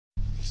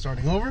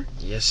Starting over?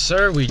 Yes,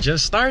 sir. We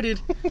just started.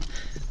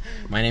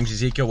 My name's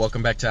Ezekiel.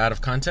 Welcome back to Out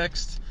of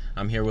Context.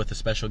 I'm here with a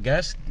special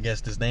guest.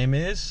 His name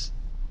is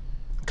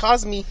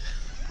Cosme.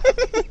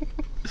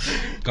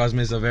 Cosme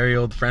is a very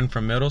old friend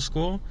from middle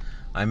school.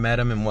 I met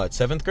him in what,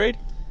 7th grade?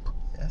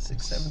 Yeah,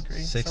 6th, 7th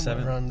grade. 6th,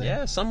 7th. Around there.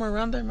 Yeah, somewhere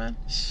around there, man.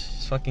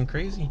 It's fucking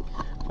crazy.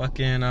 Brought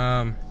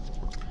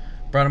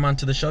him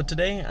onto the show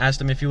today. Asked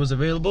him if he was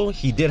available.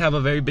 He did have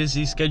a very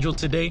busy schedule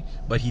today,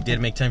 but he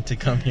did make time to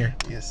come here.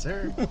 Yes,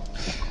 sir.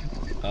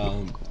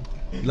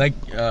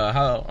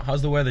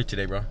 How's the weather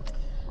today, bro?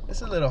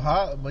 It's a little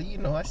hot, but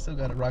I still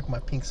gotta rock my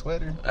pink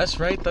sweater. That's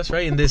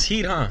right. In this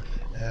heat, huh?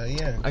 Hell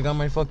yeah. I got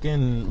my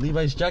fucking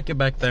Levi's jacket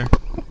back there.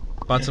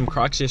 Bought some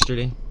Crocs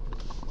yesterday.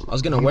 I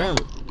was gonna wear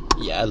them.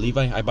 Yeah,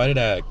 Levi. I bought it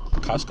at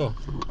Costco.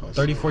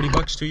 30-40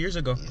 bucks 2 years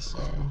ago. Yes, sir.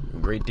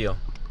 Great deal.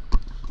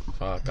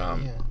 Fuck. Yeah.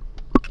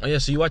 Oh yeah,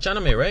 so you watch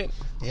anime, right?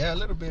 Yeah, a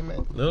little bit,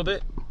 man. A little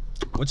bit?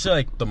 What's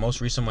like the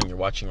most recent one you're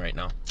watching right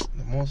now?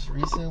 The most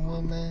recent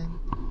one, man.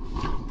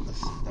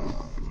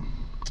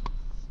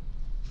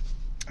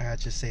 I'd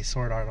just say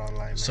Sword Art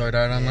Online, man. Sword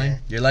Art Online? Yeah.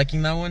 You're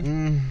liking that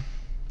one?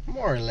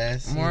 More or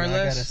less. More or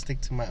less? I gotta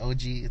stick to my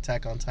OG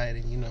Attack on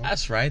Titan,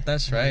 That's right.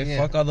 Yeah.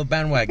 Fuck all the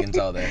bandwagons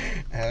out there.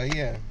 Hell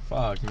yeah.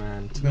 Fuck,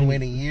 man. I've been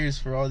waiting years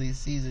for all these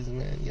seasons,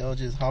 man. Y'all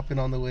just hopping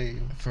on the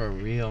wave. For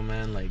real,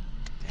 man. Like,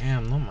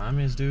 damn, no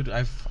mames, dude.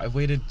 I've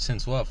waited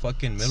since what,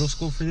 fucking middle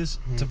school for this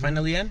to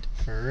finally end?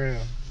 For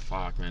real.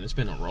 Fuck, man. It's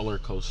been a roller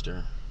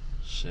coaster.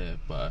 Shit,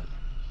 but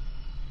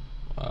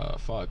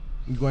fuck.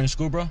 You going to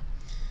school, bro?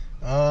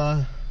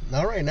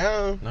 Not right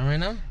now. Not right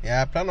now?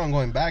 Yeah, I plan on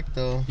going back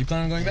though. You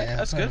plan on going back? Yeah,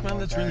 That's good, man.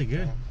 That's really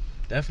good.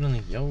 Though.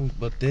 Definitely. Yo,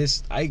 but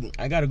I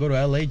gotta go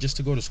to LA just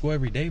to go to school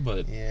every day,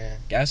 but yeah,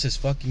 gas is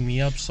fucking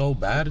me up so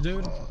bad,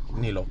 dude.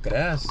 Ni lo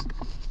creas.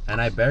 And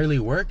I barely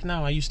work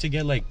now. I used to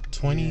get like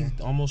 20,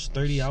 almost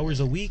 30 hours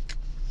a week.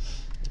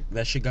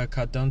 That shit got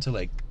cut down to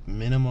like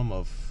minimum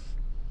of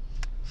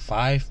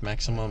 5,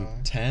 maximum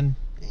 10.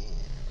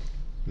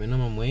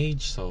 Minimum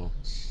wage, so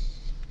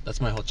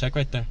that's my whole check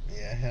right there.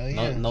 Yeah, hell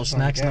yeah. No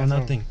snacks, no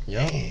nothing. Yo,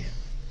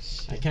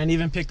 I can't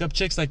even pick up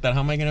chicks like that.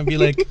 How am I gonna be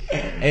like,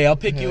 hey, I'll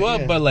pick you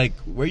up, but like,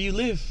 where you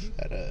live?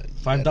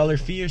 $5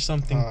 fee or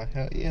something.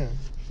 Hell yeah.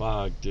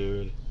 Fuck,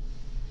 dude.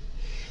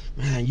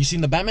 Man, you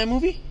seen the Batman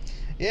movie?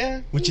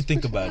 Yeah. What you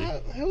think about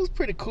it? It was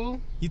pretty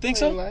cool. You think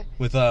so?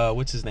 With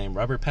what's his name?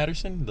 Robert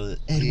Patterson, the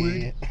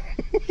Edward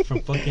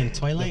from fucking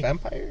Twilight. The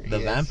vampire. The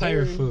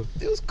vampire fool.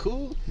 It was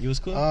cool. It was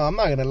cool. I'm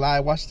not gonna lie. I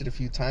watched it a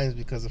few times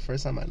because the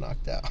first time I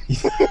knocked out.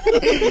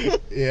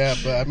 Yeah,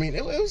 but I mean,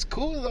 it was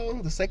cool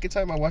though. The second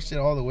time I watched it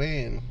all the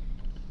way, and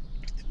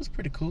it was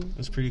pretty cool. It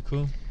was pretty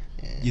cool.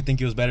 Yeah. You think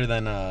it was better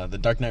than The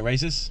Dark Knight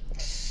Rises?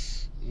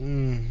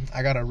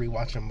 I gotta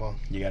rewatch them both.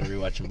 You gotta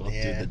rewatch them both,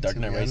 Yeah, dude. The Dark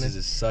Knight Rises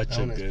is such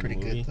a good pretty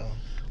movie. good though.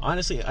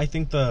 Honestly, I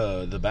think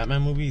the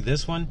Batman movie,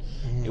 this one,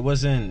 it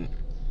wasn't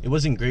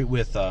great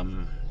with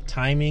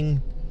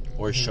timing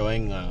or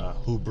showing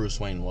who Bruce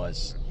Wayne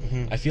was.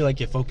 I feel like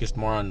it focused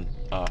more on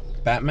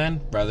Batman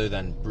rather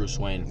than Bruce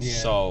Wayne. Yeah.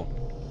 So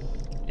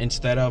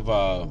instead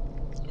of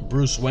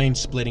Bruce Wayne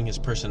splitting his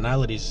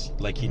personalities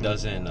like he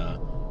does in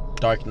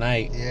Dark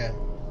Knight,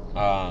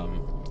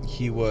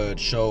 he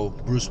would show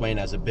Bruce Wayne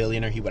as a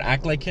billionaire. He would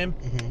act like him.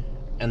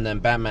 And then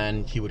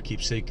Batman, he would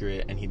keep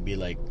secret, and he'd be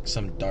like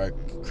some dark,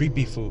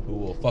 creepy fool who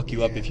will fuck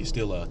you up if you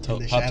steal a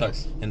Pop-Tart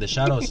in the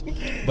shadows.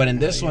 But in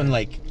this one,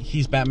 like,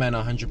 he's Batman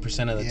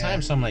 100% of the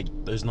time, so I'm like,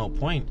 there's no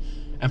point.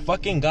 And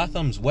fucking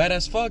Gotham's wet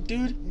as fuck,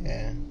 dude.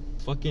 Yeah.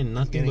 Fucking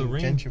nothing but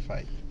rain.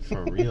 Gentrified.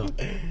 For real.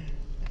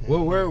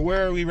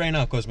 Where are we right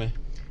now, Cosme?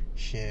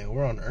 Shit,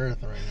 we're on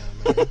Earth right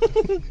now,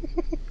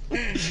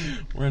 man.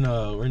 We're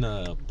in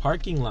a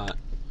parking lot.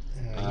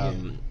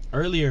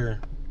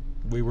 Earlier,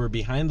 we were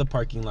behind the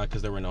parking lot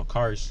because there were no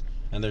cars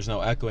and there's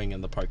no echoing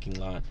in the parking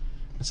lot.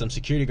 And some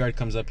security guard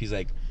comes up. He's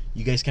like,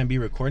 "You guys can't be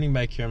recording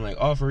back here." I'm like,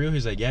 "Oh, for real?"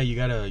 He's like, "Yeah, you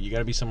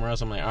gotta be somewhere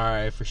else." I'm like, "All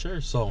right, for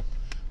sure." So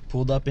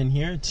pulled up in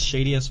here. It's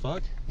shady as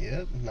fuck.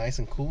 Yep, nice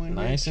and cool in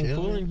here. Nice and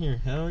cool in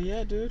here. Hell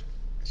yeah, dude.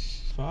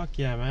 Fuck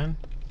yeah, man.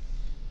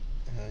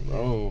 Yeah.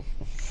 Oh,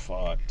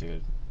 fuck,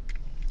 dude.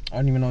 I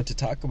don't even know what to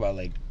talk about.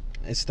 Like,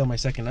 it's still my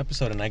second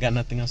episode and I got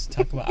nothing else to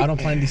talk about. I don't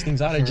plan these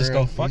things out. I just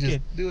go, fuck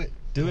it. Do it.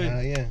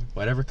 Yeah.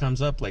 Whatever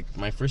comes up. Like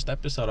my first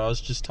episode, I was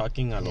just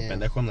talking a lo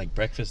pendejo. I'm like,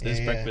 breakfast this,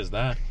 breakfast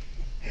that.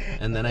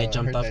 And then I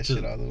jumped off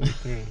to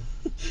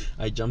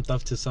I jumped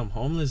off to some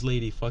homeless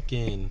lady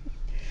fucking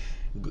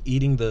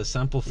eating the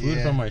sample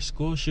food from our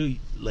school. She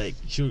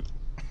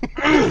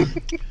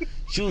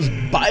was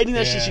biting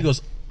that shit. She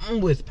goes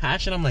with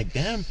passion. I'm like,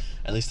 damn,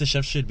 at least the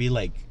chef should be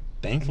like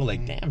thankful,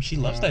 like, damn, she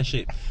loves that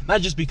shit.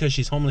 Not just because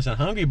she's homeless and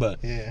hungry,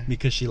 but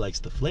because she likes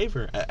the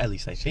flavor. At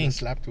least I think.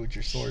 Slapped her with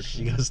your sword.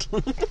 She goes.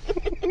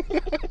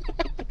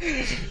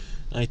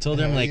 I told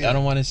her, I'm like, I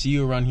don't want to see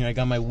you around here. I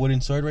got my wooden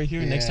sword right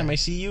here. Next time I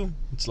see you,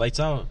 it's lights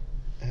out.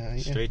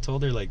 Straight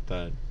told her like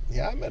that.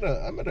 Yeah, I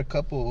met a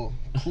couple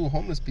cool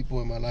homeless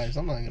people in my life. So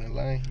I'm not gonna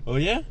lie. Oh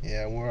yeah?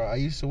 Yeah, where I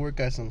used to work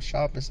at some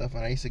shop and stuff,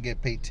 and I used to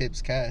get paid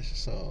tips cash.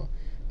 So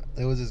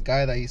there was this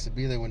guy that used to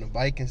be there with a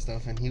bike and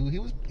stuff, and he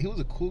was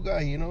a cool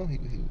guy, you know. He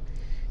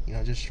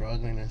just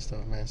struggling and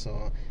stuff, man.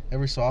 So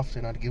every so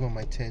often I'd give him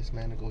my tips,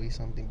 man, to go eat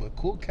something. But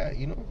cool cat,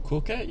 you know.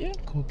 Cool cat, yeah.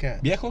 Cool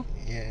cat. Viejo.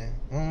 Yeah,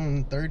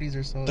 30s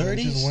or so.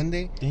 30s. Just one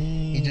day,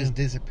 he just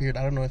disappeared.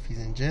 I don't know if he's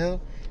in jail,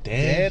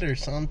 dead or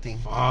something.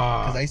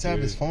 Because I used to have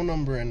his phone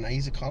number and I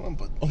used to call him,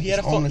 but he had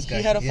a phone.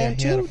 He had a phone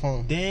too. He had a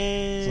phone.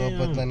 Damn. So,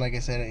 but then, like I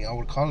said, I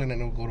would call it and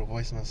it would go to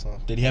voicemail. So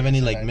did he have any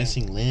like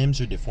missing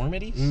limbs or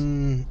deformities?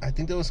 I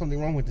think there was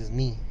something wrong with his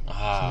knee.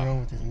 Something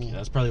wrong with his knee.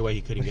 That's probably why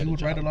he couldn't get a job. He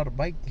would ride a lot of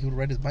bike. He would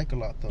ride his bike a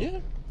lot though. Yeah.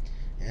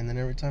 And then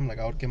every time, like,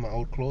 I would get my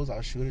old clothes, I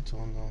would shoot it to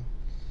him though.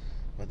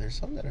 But there's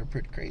some that are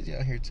pretty crazy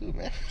out here too,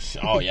 man.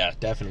 Oh yeah,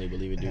 definitely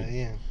believe it, dude.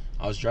 Yeah.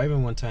 I was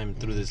driving one time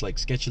through this like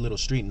sketchy little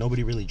street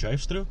nobody really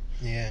drives through.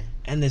 Yeah.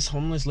 And this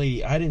homeless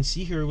lady, I didn't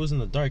see her. It was in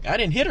the dark. I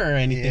didn't hit her or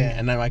anything. Yeah.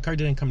 And my car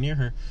didn't come near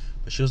her.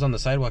 But she was on the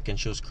sidewalk and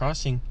she was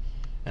crossing.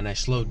 And I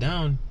slowed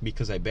down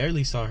because I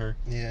barely saw her.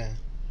 Yeah.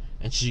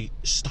 And she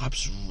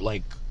stops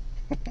like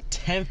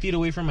 10 feet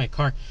away from my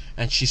car.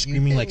 And she's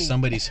screaming like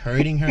somebody's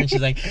hurting her. And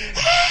she's like,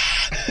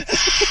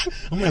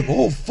 I'm like,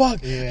 oh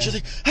fuck. Yeah. She's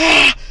like,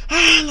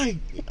 like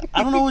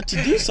I don't know what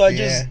to do, so I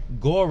just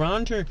go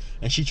around her,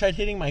 and she tried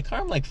hitting my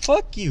car. I'm like,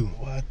 fuck you.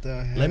 What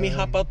the hell? Let me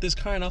hop out this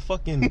car and I'll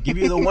fucking give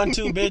you the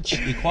 1-2,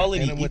 bitch.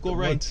 Equality, equal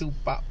rights. 1-2,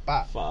 pop,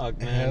 pop. Fuck,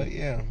 man. Hell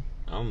yeah.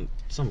 I'm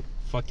some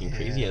fucking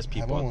crazy ass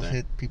people out there. I've almost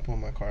hit people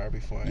in my car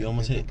before. You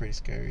almost hit? Pretty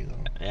scary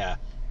though. Yeah,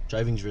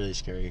 driving's really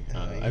scary.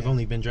 I've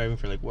only been driving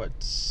for like what,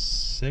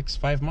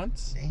 5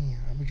 months? Damn,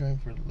 I've been driving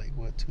for like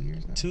what, 2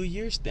 years now? 2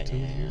 years, damn. 2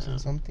 years or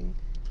something.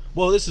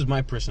 Well, this is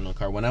my personal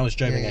car. When I was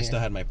driving, I still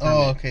had my permit.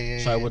 Oh, okay,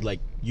 so I would like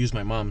use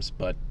my mom's,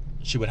 but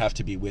she would have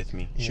to be with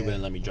me. She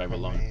wouldn't let me drive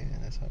alone. Yeah,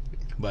 that's how it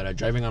is. But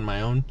driving on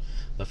my own,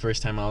 the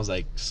first time I was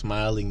like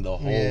smiling the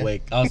whole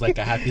way. I was like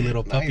a happy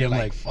little puppy. I'm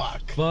like,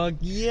 fuck,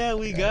 yeah,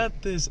 we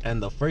got this.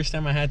 And the first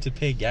time I had to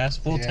pay gas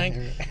full tank,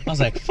 I was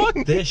like, fuck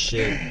this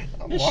shit.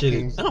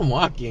 I'm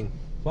walking.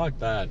 Fuck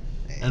that.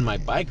 And my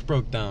bike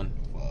broke down.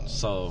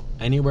 So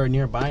anywhere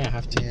nearby, I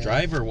have to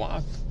drive or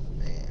walk.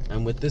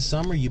 And with this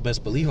summer, you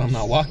best believe I'm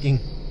not walking.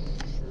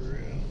 For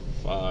real.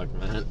 Fuck,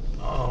 man.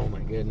 Oh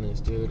my goodness,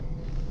 dude.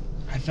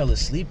 I fell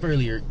asleep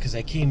earlier because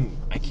I came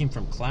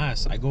from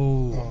class. I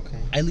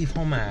leave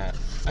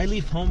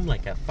home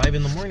like at 5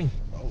 in the morning.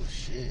 Oh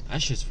shit.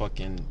 That's just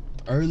fucking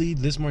early.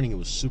 This morning it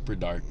was super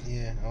dark.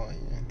 Yeah. Oh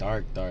yeah.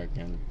 Dark,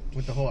 and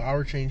with the whole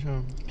hour change,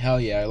 huh?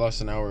 Hell yeah, I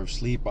lost an hour of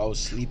sleep. I was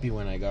sleepy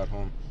when I got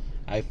home.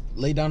 I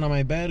lay down on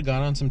my bed,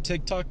 got on some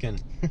TikTok,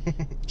 and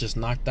just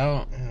knocked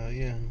out. Hell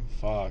yeah.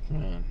 Fuck,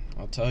 man.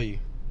 I'll tell you.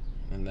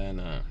 And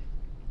then,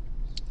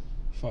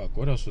 fuck,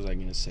 what else was I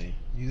gonna say?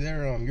 You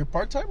there, you're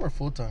part-time or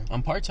full-time?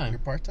 I'm part-time. You're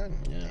part-time?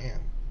 Yeah.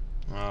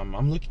 Damn.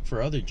 I'm looking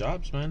for other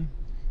jobs, man.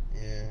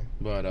 Yeah.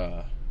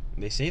 But,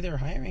 they say they're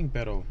hiring,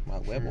 pero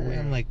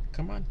I'm like,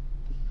 come on.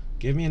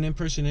 Give me an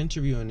in-person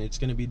interview, and it's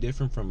gonna be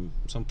different from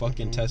some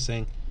fucking test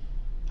saying,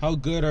 how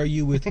good are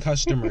you with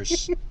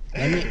customers?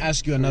 Let me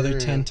ask you another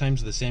 10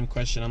 times the same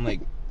question. I'm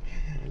like,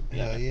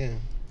 yeah.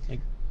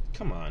 Like,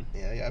 come on.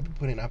 Yeah, I've been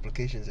putting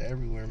applications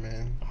everywhere,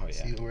 man. Oh, yeah.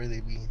 See where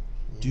they be.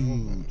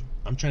 Dude,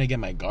 I'm trying to get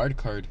my guard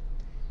card.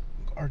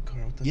 Guard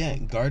card? What the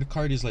fuck? Guard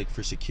card is like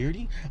for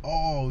security.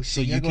 Oh, shit.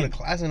 So you go to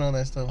class and all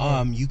that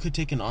stuff. You could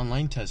take an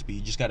online test, but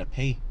you just gotta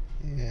pay.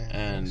 Yeah.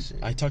 And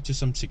I talked to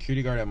some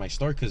security guard at my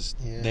store because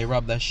they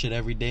rob that shit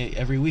every day,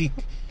 every week.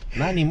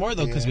 Not anymore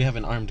though, because we have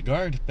an armed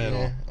guard.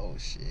 Pero oh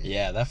shit.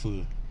 Yeah, that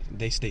fool.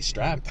 They stay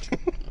strapped.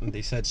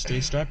 They said stay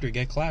strapped or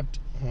get clapped.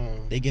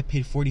 They get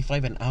paid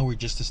 $45 an hour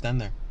just to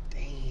stand there.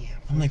 Damn.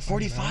 I'm like,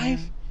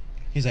 45?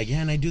 He's like,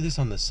 yeah, and I do this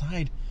on the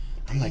side.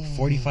 I'm like,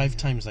 45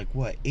 times like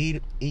what?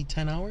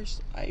 10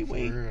 hours? I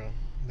wait.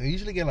 They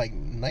usually get like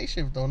night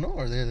shift, don't know,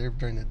 or they're there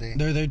during the day.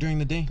 They're there during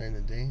the day. During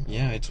the day.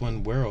 Yeah, it's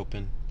when we're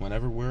open.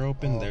 Whenever we're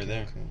open, they're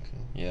there. Okay.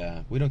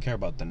 Yeah, we don't care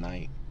about the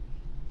night.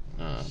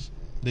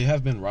 They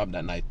have been robbed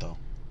at night though.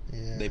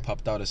 Yeah. They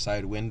popped out a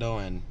side window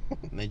and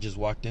they just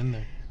walked in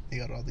there. They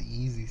got all the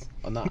Yeezys.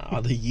 Oh, not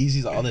all the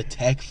Yeezys, all the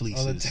tech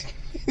fleeces.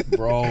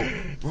 Bro.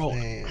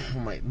 Damn. Oh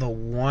my! The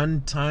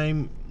one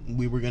time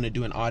we were gonna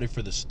do an audit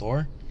for the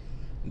store,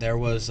 there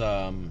was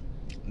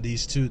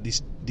these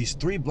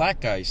 3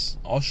 black guys,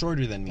 all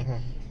shorter than me,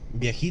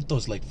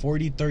 viejitos, like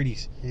 40,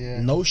 30s.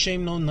 Yeah. No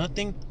shame, no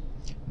nothing.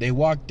 They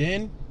walked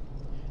in,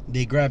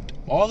 they grabbed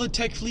all the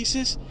tech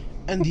fleeces.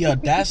 And the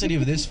audacity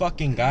of this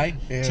fucking guy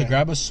to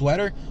grab a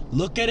sweater,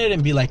 look at it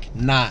and be like,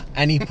 nah,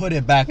 and he put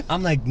it back.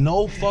 I'm like,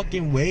 no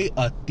fucking way.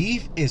 A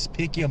thief is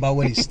picky about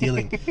what he's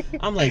stealing.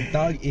 I'm like,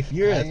 dog, if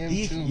you're a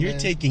thief, you're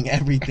taking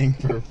everything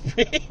for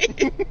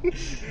free.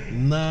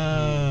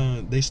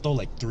 Nah, they stole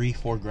like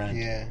 3-4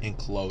 grand in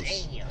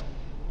clothes. Damn.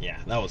 Yeah,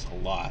 that was a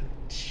lot.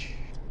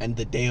 And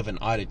the day of an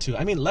audit too.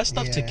 I mean, less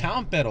stuff to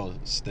count, pero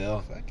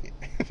still.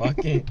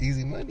 Fuck it.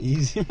 Easy money.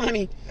 Easy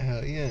money.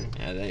 Hell yeah.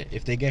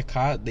 If they get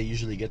caught, they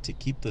usually get to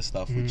keep the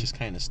stuff, which is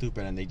kind of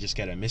stupid, and they just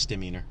get a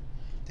misdemeanor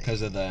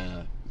because of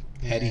the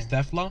petty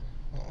theft law.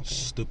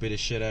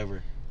 Stupidest shit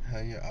ever.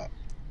 Hell yeah.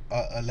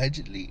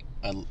 Allegedly,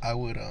 I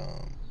would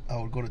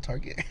I would go to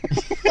Target.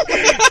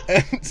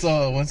 And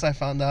so once I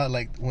found out,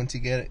 like, once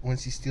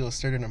you steal a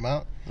certain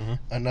amount,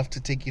 enough to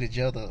take you to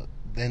jail,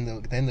 then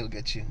they'll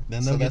get you.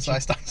 So that's why I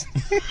stopped.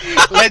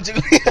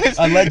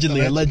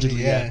 Allegedly,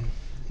 yeah.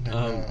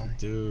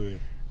 Dude.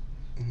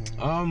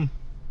 I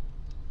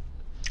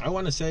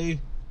want to say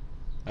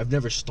I've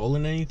never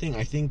stolen anything.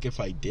 I think if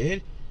I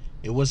did,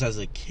 it was as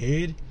a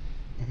kid.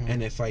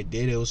 And if I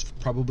did, it was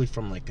probably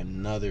from like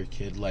another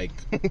kid, like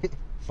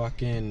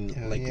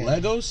fucking like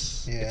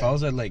Legos. Yeah. If I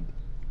was at like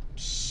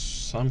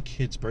some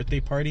kid's birthday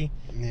party,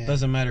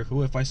 doesn't matter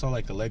who. If I saw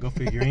like a Lego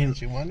figurine,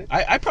 you want it?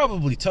 I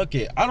probably took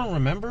it. I don't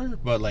remember,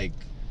 but like,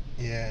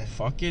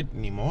 fuck it,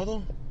 ni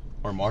modo.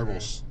 Or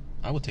marbles.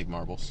 I would take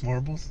marbles.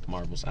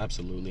 Marbles,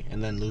 absolutely,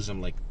 and then lose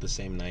them like the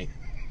same night.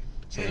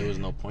 So there was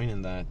no point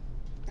in that.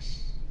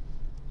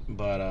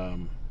 But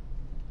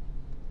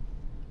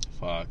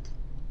fuck.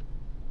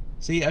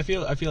 See, I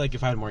feel like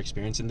if I had more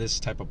experience in this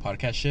type of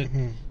podcast shit,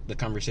 the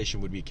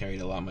conversation would be carried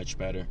a lot much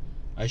better.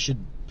 I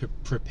should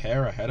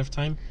prepare ahead of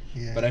time,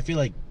 but I feel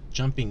like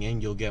jumping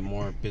in, you'll get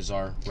more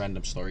bizarre,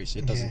 random stories.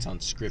 It doesn't sound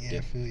scripted. Yeah,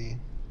 I feel you.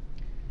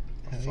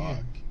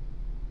 Fuck.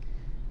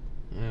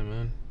 Yeah,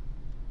 man.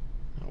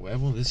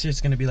 Well, this shit's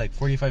gonna be like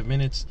 45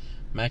 minutes.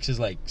 Max is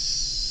like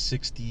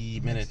 60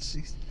 minutes.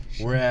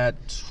 We're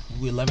at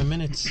 11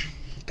 minutes.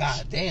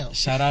 God damn.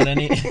 Shout out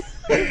any.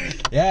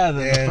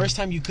 The first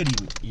time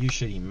you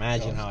should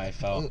imagine how I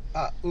felt.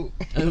 I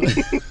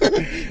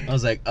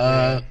was like,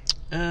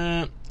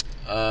 for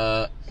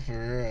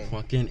real.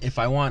 Fucking, if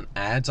I want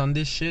ads on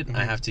this shit,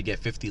 I have to get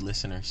 50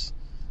 listeners.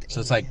 So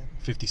it's like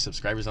 50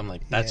 subscribers. I'm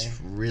like,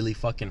 that's really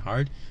fucking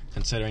hard,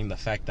 considering the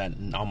fact that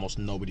almost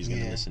nobody's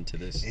gonna listen to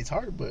this. It's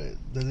hard, but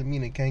doesn't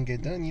mean it can't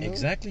get done, you know?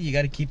 Exactly. You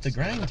gotta keep the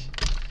grind.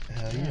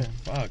 Hell yeah.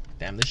 Fuck.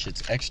 Damn, this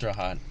shit's extra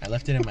hot. I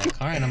left it in my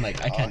car and I'm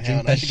like, I can't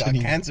drink that shit. Got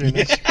cancer in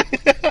that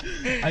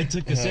shit. I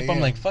took a sip.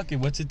 I'm like, fuck it.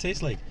 What's it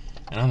taste like?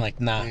 And I'm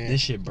like, nah,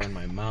 this shit burned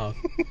my mouth.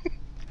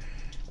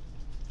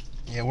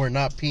 Yeah, we're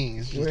not peeing.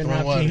 It's just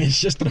peeing. It's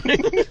just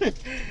throwing.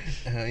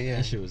 Hell yeah.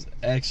 That shit was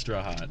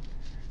extra hot.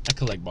 I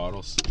collect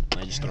bottles and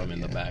I just throw them in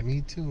the back.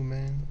 Me too,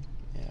 man.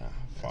 Yeah,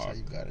 fuck. That's how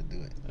you gotta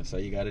do it. That's how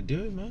you gotta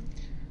do it, man.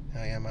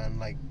 Hell yeah, man.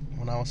 Like,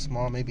 when I was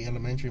small, maybe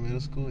elementary, middle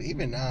school,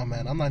 even now,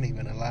 man, I'm not even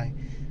gonna lie.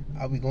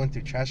 I'll be going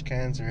through trash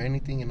cans or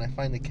anything, and I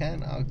find a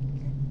can, I'll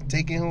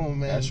take it home,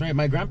 man. That's right.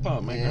 My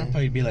grandpa,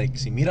 he'd be like,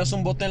 si miras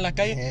un bote en la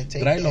calle,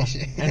 tráelo.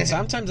 And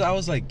sometimes I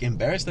was like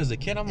embarrassed as a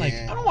kid. I'm like,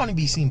 I don't want to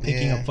be seen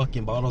picking up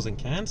fucking bottles and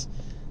cans.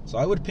 So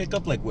I would pick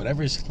up like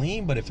whatever's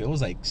clean, but if it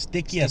was like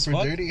sticky as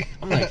fuck, dirty.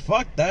 I'm like,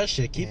 fuck that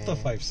shit. Keep the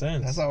 5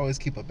 cents. That's why I always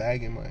keep a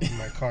bag in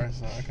my car,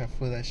 so I can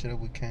fill that shit up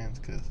with cans.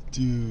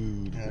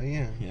 Dude. Hell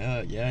yeah.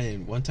 Yeah.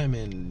 And one time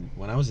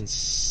when I was in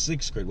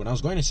 6th grade, when I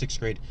was going to 6th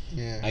grade,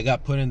 I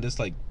got put in this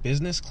like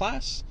business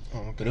class. Oh,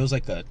 okay. But it was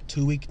like a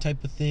 2-week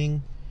type of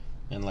thing,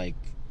 and like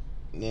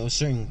there was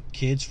certain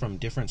kids from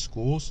different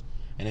schools,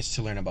 and it's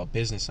to learn about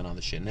business and all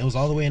this shit. And it was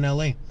all the way in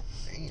LA.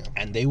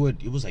 And it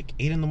was like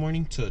 8 in the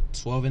morning to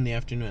 12 in the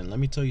afternoon. And let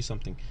me tell you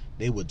something,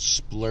 they would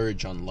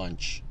splurge on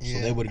lunch.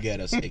 So they would get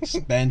us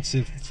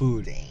expensive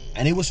food.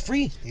 And it was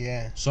free.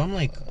 Yeah. So I'm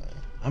like,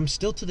 I'm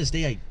still to this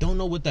day, I don't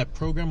know what that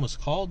program was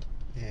called.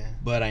 Yeah.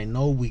 But I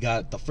know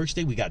the first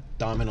day we got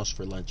Domino's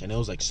for lunch. And it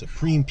was like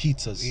Supreme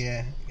pizzas.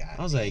 Yeah.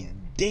 I was like,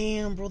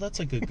 damn, bro, that's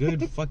like a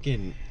good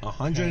fucking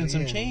 100 and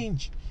some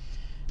change.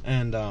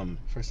 And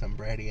for some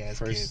bratty ass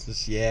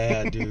kids.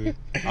 Yeah, dude.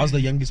 I was the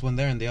youngest one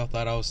there, and they all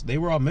thought they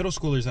were all middle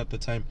schoolers at the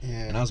time.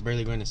 Yeah. And I was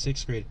barely going to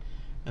 6th grade.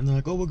 And they're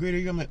like, oh, what grade are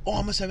you? I'm like, oh,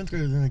 I'm a 7th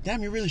grader. They're like,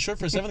 damn, you're really short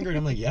for 7th grade.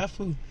 I'm like, yeah,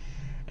 fool.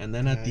 And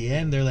then at the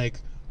end, they're like,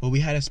 well,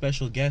 we had a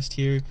special guest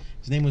here.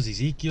 His name was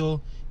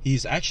Ezekiel.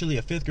 He's actually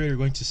a 5th grader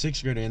going to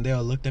 6th grader. And they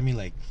all looked at me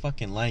like,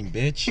 fucking lying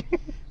bitch.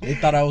 They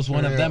thought I was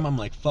one of them. I'm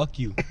like, fuck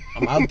you.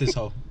 I'm out this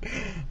hoe.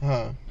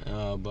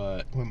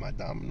 But with my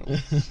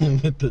Domino's.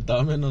 With the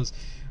Domino's.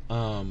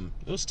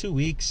 It was 2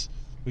 weeks.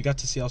 We got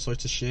to see all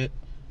sorts of shit.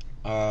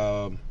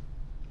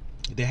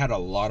 They had a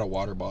lot of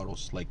water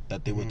bottles like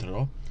that they would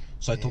throw.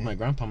 So I told my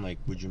grandpa, I'm like,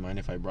 would you mind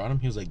if I brought them?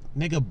 He was like,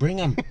 nigga, bring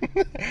them.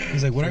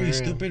 He's like, what are you,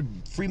 stupid?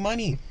 Free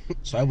money.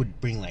 So I would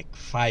bring like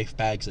 5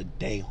 bags a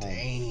day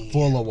home,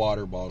 full of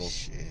water bottles.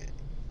 Shit.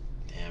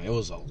 Damn, it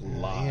was a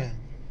lot. Yeah.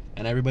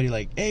 And everybody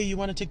like, hey, you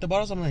want to take the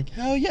bottles? I'm like,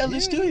 hell yeah,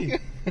 let's do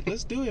it.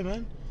 Let's do it,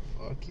 man.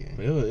 Fuck yeah.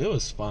 But it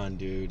was fun,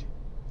 dude.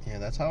 Yeah,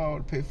 that's how I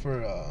would pay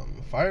for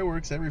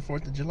fireworks every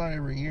 4th of July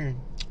every year.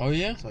 Oh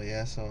yeah.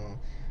 So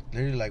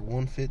literally like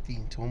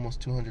 $150 to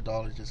almost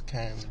 $200 just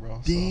cans,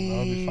 bro. Damn. So that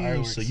would be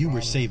fireworks. So you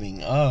were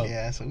saving up.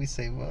 Yeah, so we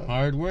save up.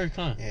 Hard work,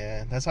 huh?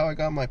 Yeah, that's how I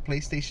got my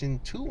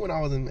PlayStation 2 when I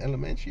was in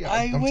elementary.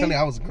 I'm telling you,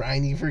 I was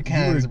grinding for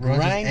cans, bro.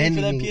 Grinding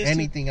for that PS2?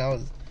 Anything I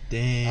was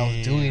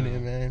doing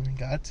it, man.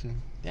 Got to.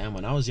 Damn,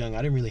 when I was young,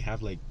 I didn't really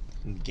have like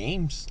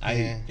games.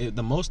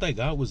 The most I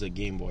got was a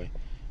Game Boy.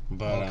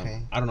 But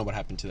I don't know what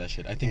happened to that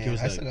shit. I think it was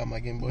I still got my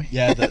Game Boy.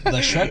 Yeah, the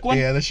Shrek one?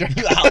 Yeah, the Shrek.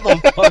 How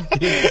the fuck,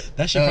 dude?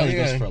 That shit probably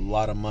goes for a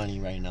lot of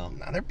money right now.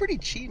 Nah, they're pretty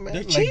cheap, man.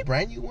 They're like cheap?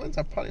 brand new ones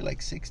are probably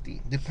like 60.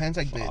 Depends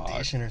like the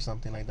edition or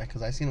something like that.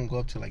 Because I seen them go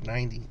up to like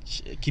 90.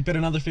 Shit, keep it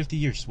another 50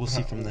 years. We'll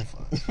see from then.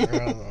 For real,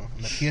 though.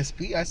 And the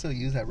PSP, I still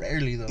use that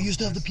rarely though. You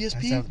still have the PSP?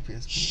 I still have the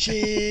PSP.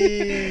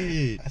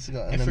 Shit. I still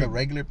got, and then the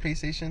regular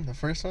PlayStation, the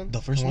first one.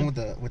 The first one with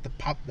the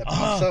pop that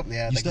pops up.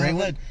 Yeah, the gray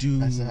one.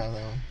 Dude, I still have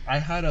that one. I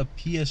had a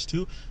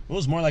PS2. It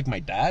was more like my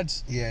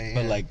dad's. Yeah.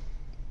 But like,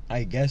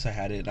 I guess I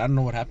had it. I don't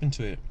know what happened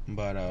to it,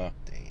 but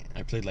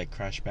I played like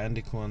Crash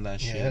Bandicoot on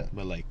that shit.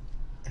 But like,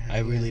 I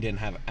really didn't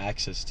have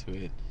access to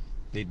it.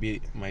 They'd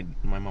be my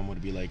mom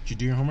would be like, "Did you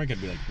do your homework?"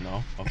 I'd be like,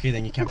 "No." Okay,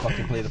 then you can't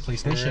fucking play the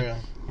PlayStation.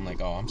 I'm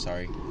like, "Oh, I'm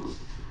sorry."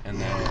 And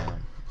then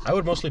I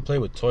would mostly play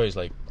with toys,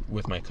 like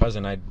with my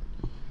cousin. I'd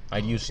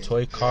use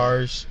toy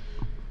cars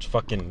to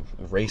fucking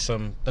race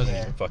them. Doesn't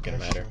even fucking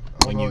matter.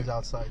 I'm always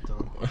outside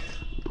though.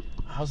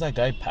 How's that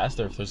guy past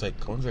there if there's like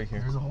cones right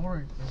here? There's a hole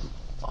right there.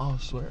 Oh,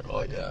 I swear.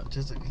 Oh, yeah.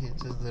 Just a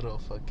little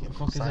fucking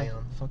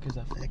Scion. Fuck is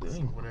that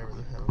doing? Whatever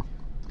the hell.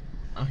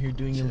 Out here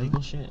doing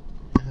illegal shit.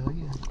 Hell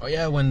yeah. Oh,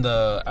 yeah,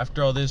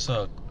 after all this,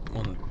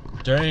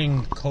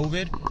 during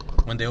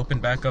COVID, when they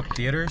opened back up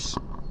theaters,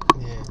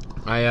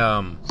 I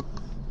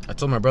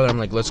told my brother, I'm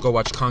like, let's go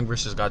watch Kong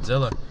vs.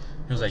 Godzilla.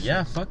 He was like,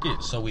 yeah, fuck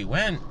it. So we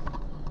went,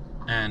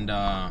 and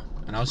I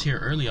was here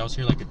early. I was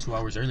here like 2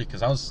 hours early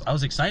because I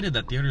was excited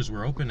that theaters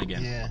were open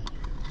again. Yeah.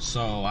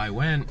 So I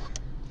went.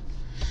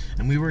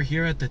 And we were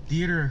here at the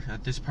theater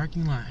at this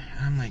parking lot.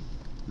 And I'm like,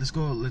 let's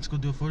go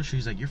do a photo shoot.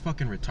 He's like, you're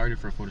fucking retarded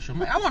for a photo shoot. I'm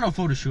like, I want a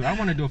photo shoot. I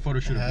want to do a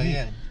photo shoot of me.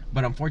 Yeah.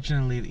 But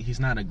unfortunately, he's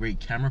not a great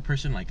camera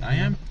person like I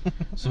am.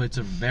 So it's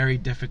a very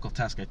difficult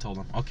task. I told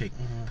him, okay,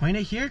 point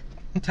it here,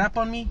 tap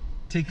on me,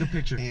 take a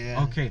picture.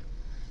 Yeah. Okay.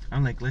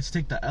 I'm like, let's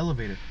take the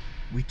elevator.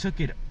 We took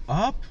it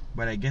up,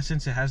 but I guess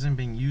since it hasn't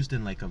been used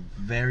in like a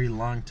very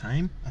long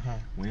time,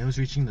 when it was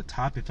reaching the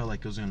top, it felt like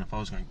it was gonna fall.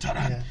 It was going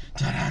ta-da,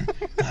 ta-da,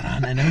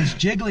 ta-da, and it was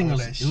jiggling. It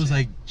was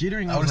like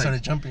jittering. I would have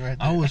started jumping right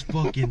there. I was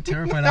fucking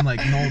terrified. I'm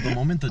like, no, the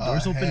moment the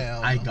doors opened,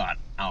 I got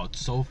out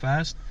so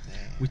fast. Damn.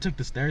 We took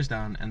the stairs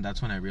down, and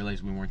that's when I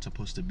realized we weren't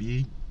supposed to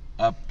be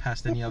up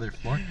past any other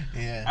floor.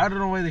 Yeah. I don't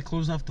know why they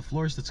closed off the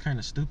floors. That's kind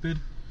of stupid.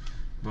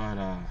 But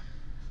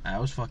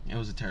it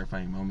was a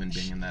terrifying moment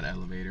being in that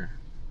elevator.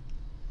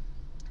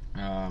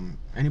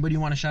 Anybody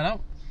you want to shout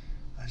out?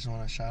 I just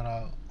want to shout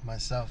out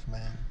myself,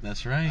 man.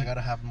 That's right. I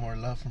gotta have more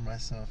love for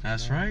myself.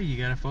 That's right. You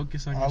gotta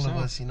focus on yourself. All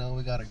of us,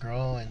 we gotta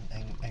grow and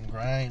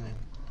grind. And,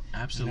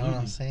 absolutely. You know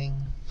what I'm saying?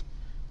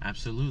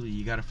 Absolutely.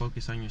 You gotta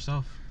focus on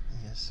yourself.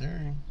 Yes,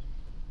 sir.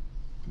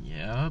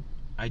 Yep.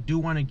 I do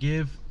want to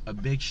give a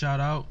big shout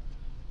out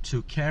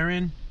to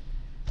Karen.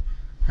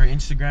 Her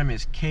Instagram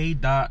is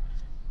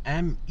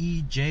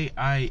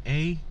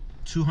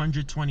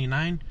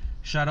k.mejia229.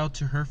 Shout out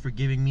to her for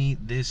giving me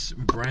this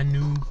brand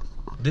new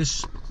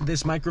this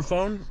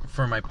microphone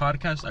for my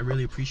podcast. I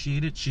really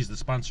appreciate it. She's the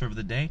sponsor of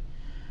the day.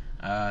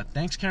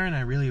 Thanks, Karen.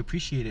 I really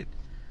appreciate it.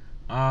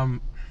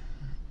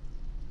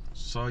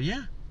 So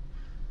yeah,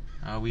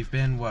 we've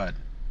been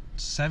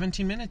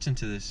 17 minutes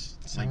into this.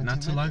 It's like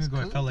not too long ago.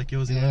 Cool. I felt like it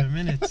was 11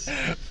 minutes.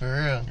 For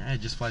real. Yeah,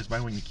 it just flies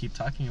by when you keep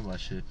talking about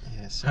shit.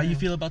 Yes, sir. How you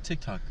feel about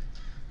TikTok?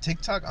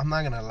 TikTok, I'm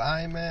not gonna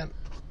lie, man.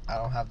 I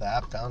don't have the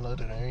app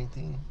downloaded or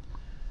anything.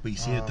 But you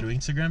see it through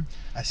Instagram?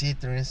 I see it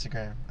through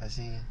Instagram. I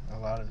see a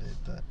lot of it,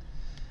 but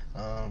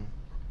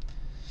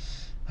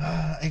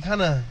it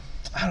kind of,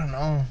 I don't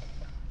know.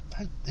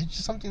 It's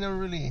just something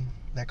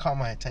that caught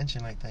my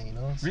attention like that,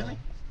 So, really?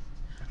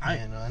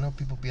 I know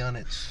people be on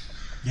it.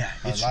 Yeah,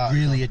 it's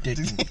really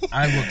addicting.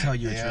 I will tell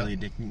you, it's really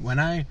addicting. When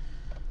I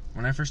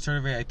first heard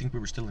of it, I think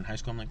we were still in high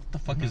school. I'm like, what the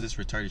fuck is this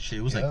retarded shit?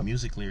 It was like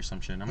Musically or some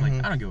shit. And I'm like,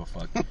 I don't give a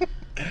fuck.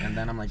 And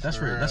then I'm like, that's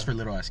for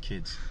little ass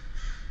kids.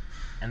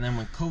 And then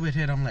when COVID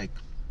hit, I'm like,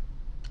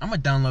 I'm gonna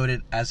download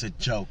it as a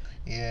joke.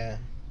 Yeah.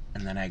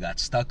 And then I got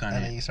stuck on it.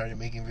 And then you started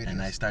making videos.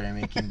 And I started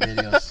making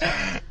videos.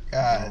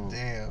 God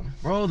damn.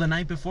 Bro, the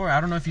night before,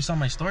 I don't know if you saw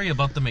my story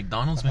about the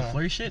McDonald's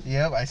McFlurry shit.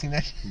 Yep, I seen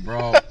that shit.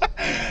 Bro,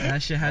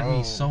 that shit had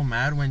me so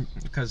mad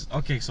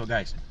okay, so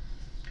guys,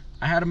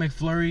 I had a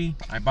McFlurry.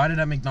 I bought it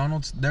at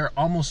McDonald's. They're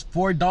almost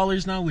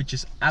 $4 now, which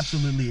is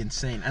absolutely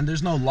insane. And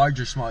there's no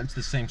large or small. It's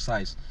the same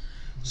size.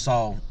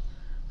 So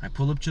I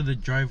pull up to the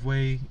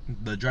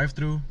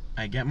drive-thru.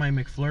 I get my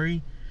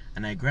McFlurry.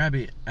 And I grab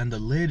it, and the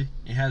lid,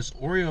 it has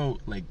Oreo,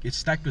 like, it's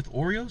stacked with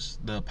Oreos,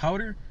 the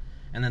powder,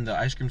 and then the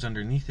ice cream's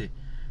underneath it.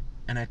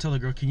 And I tell the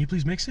girl, can you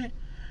please mix it?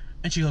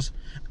 And she goes,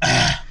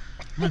 ah.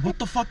 I'm like, what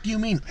the fuck do you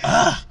mean,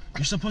 ah?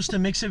 You're supposed to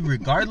mix it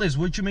regardless.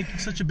 What'd you make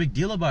such a big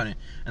deal about it?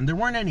 And there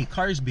weren't any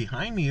cars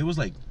behind me. It was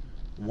like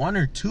one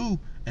or two,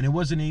 and it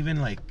wasn't even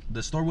like,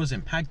 the store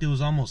wasn't packed. It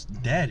was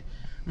almost dead.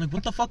 I'm like,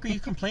 what the fuck are you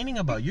complaining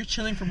about? You're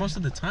chilling for most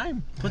of the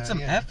time. Put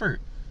some effort.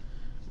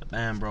 But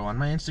damn, bro, on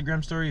my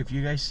Instagram story, if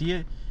you guys see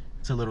it,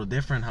 it's a little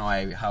different how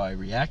I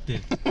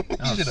reacted. You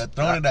should have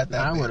thrown it at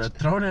that. I would have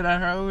thrown it at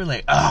her. We were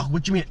like, ah,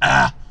 what you mean,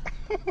 ah?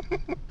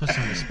 Put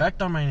some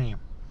respect on my name.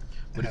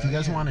 But if you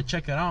guys want to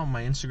check it out,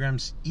 my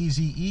Instagram's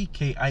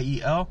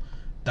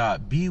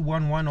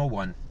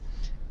EZEKIEL.B1101.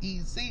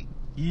 Easy.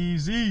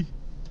 Easy.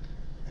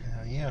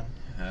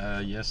 yeah.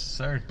 Yes,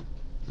 sir.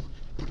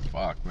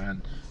 Fuck,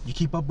 man. You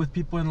keep up with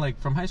people in like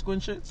from high school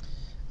and shit?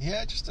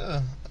 Yeah, just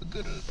a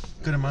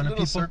good amount of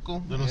people.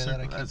 Circle. Little circle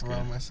circle. that I That's keep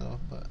around good. myself,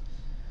 but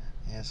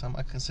yeah, some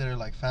I consider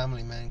like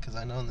family, man, because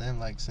I know them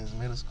like since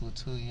middle school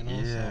too, you know.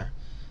 Yeah.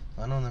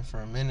 So I know them for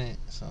a minute.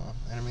 So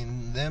and I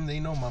mean they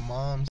know my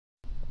mom.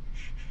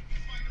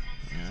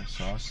 Yeah,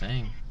 so I was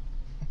saying,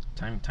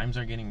 times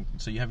are getting.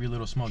 So you have your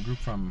little small group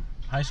from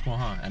high school,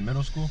 huh? And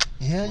middle school?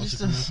 Yeah,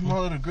 just a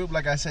small little group.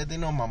 Like I said, they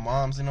know my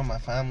moms, they know my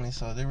family,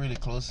 so they're really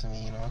close to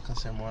me. You know, I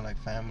consider more like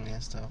family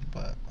and stuff.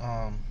 But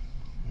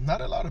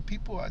not a lot of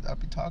people I'll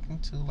be talking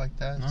to like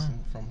that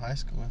from high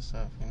school and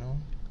stuff. You know.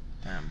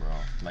 Damn, bro.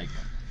 Like,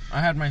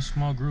 I had my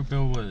small group. It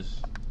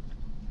was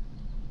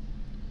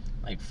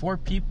like 4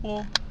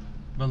 people,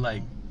 but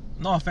like,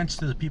 no offense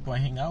to the people I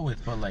hang out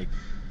with, but like,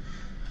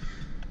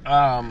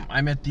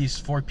 I met these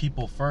 4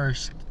 people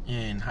first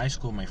in high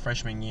school, my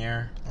freshman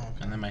year,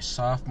 and then my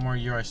sophomore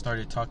year, I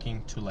started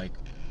talking to like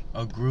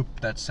a group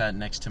that sat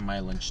next to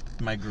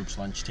my group's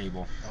lunch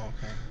table.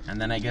 Okay.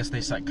 And then I guess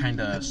they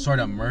sort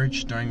of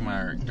merged during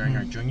our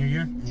junior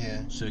year.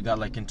 Yeah. So it got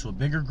like into a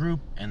bigger group,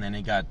 and then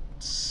it got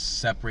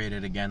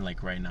separated again,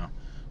 like right now.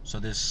 So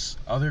this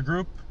other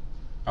group,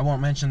 I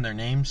won't mention their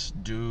names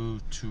due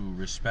to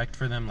respect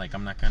for them. Like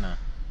I'm not gonna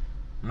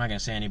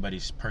say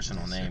anybody's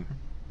personal name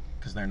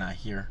because they're not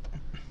here.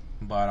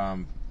 But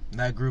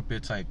that group,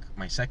 it's like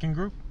my second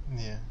group.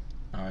 Yeah.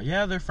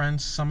 Yeah, they're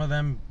friends. Some of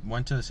them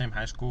went to the same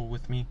high school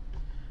with me.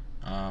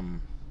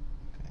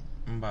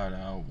 But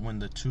when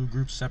the 2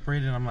 groups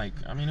separated, I'm like,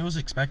 I mean, it was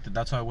expected.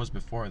 That's how it was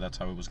before. That's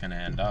how it was gonna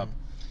end up.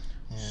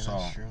 Yeah, so,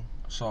 that's true.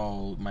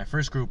 So my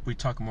first group, we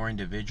talk more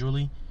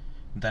individually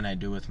than I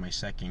do with my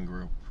second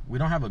group. We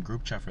don't have a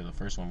group chat for the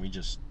first one. We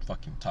just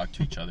fucking talk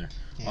to each other.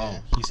 Yeah.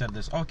 Oh, he said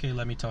this. Okay,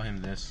 let me tell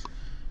him this.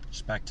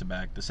 Just back to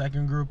back. The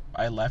second group,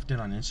 I left it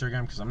on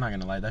Instagram because I'm not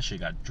gonna lie, that shit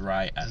got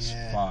dry as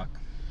fuck.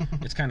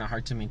 It's kind of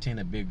hard to maintain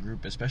a big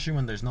group, especially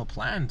when there's no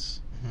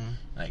plans.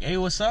 Like, hey,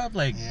 what's up?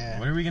 Like,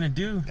 what are we gonna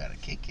do? Gotta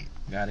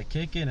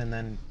kick it, and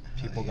then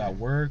people got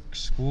work,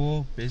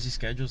 school, busy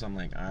schedules. I'm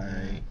like,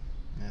 alright.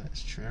 Yeah,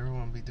 that's true.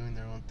 Everyone be doing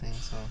their own thing,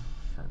 so.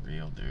 For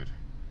real, dude.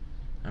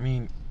 I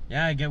mean,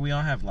 yeah, I get we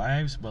all have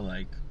lives, but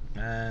like,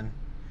 man,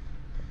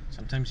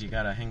 sometimes you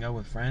gotta hang out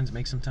with friends,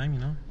 make some time, you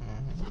know.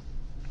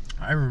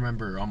 I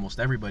remember almost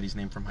everybody's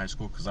name from high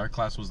school because our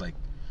class was like,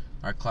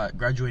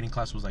 graduating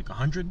class was like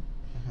 100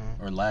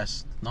 or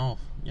less. No,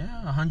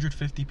 yeah,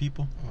 150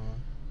 people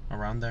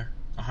around there.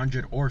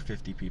 100 or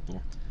 50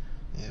 people.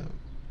 Yeah.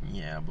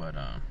 Yeah, but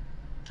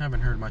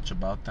haven't heard much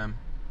about them.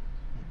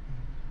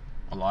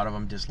 A lot of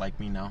them dislike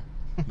me now.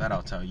 That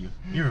I'll tell you.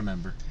 You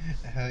remember?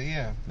 Hell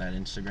yeah. That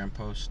Instagram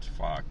post?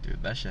 Fuck,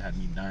 dude. That shit had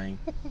me dying.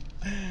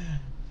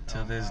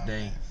 To this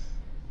day.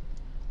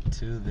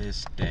 To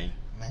this day.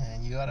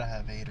 Man, you gotta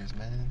have haters,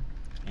 man.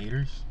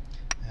 Haters?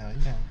 Hell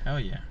yeah. Hell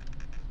yeah.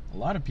 A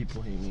lot of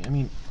people hate me. I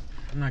mean,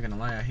 I'm not gonna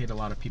lie, I hate a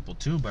lot of people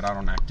too, but I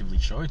don't actively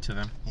show it to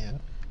them. Yeah.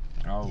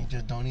 Oh. You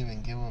just don't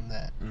even give them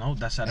that. No,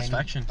 that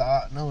satisfaction. Any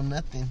thought, no,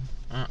 nothing.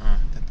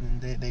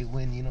 They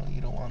win, you know,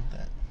 you don't want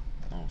that.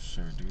 Oh,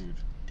 sure, dude.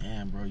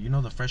 Damn, bro. You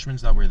know the freshmen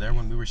that were there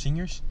when we were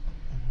seniors?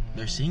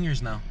 They're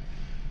seniors now.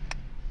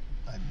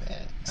 I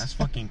bet. That's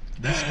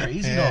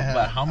crazy though.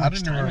 But how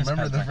much time has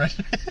remember the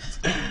freshmen?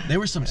 They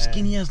were some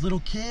skinny ass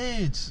little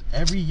kids.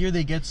 Every year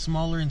they get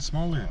smaller and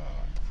smaller.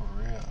 For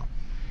real.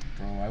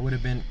 Bro, I would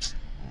have been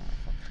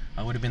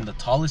the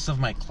tallest of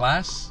my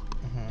class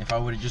if I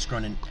would have just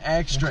grown an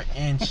extra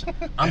inch.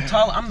 I'm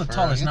tall. I'm the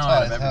tallest now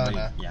out of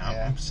everybody.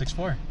 Yeah, I'm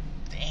 6'4".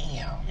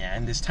 Damn. Yeah,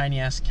 and this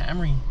tiny ass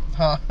Camry.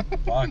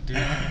 Fuck, dude.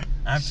 I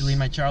have to lean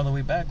my chair all the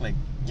way back. Like,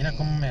 mira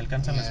como me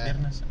alcanzan las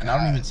piernas. And I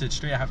don't even sit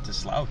straight. I have to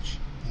slouch.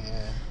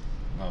 Yeah.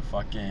 Oh,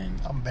 fucking.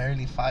 I'm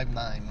barely 5'9",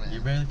 man.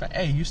 You're barely 5'.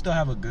 Hey, you still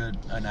have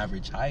an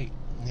average height.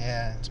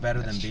 Yeah. It's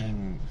better than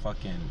being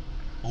fucking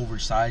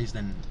oversized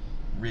and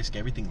risk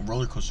everything.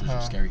 Roller coasters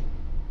are scary.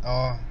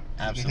 Oh,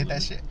 absolutely. You hit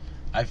that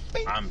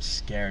shit? I'm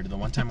scared. The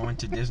one time I went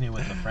to Disney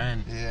with a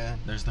friend. Yeah.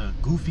 There's the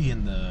Goofy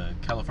in the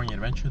California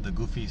Adventure. The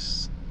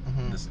Goofy's.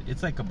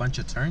 It's like a bunch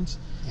of turns.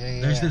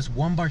 Yeah. There's this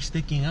one bar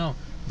sticking out.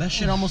 That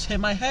shit almost hit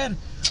my head.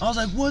 I was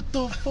like, what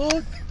the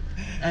fuck?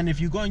 And if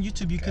you go on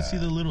YouTube, you can see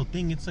the little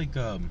thing. It's like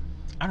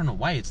I don't know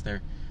why it's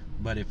there,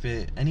 but if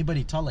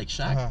anybody tall like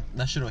Shaq,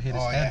 that shit will hit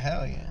his head. Oh yeah,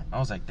 hell yeah. I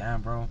was like,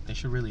 damn, bro, they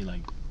should really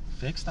like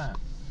fix that.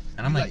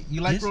 And I'm like,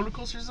 you like roller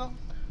coasters though?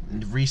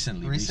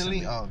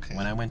 Recently. Oh, okay.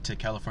 When I went to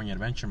California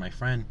Adventure, my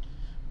friend,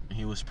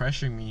 he was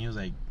pressuring me. He was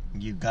like,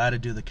 you gotta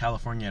do the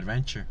California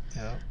Adventure.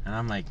 Yeah. And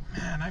I'm like,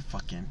 man, I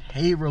fucking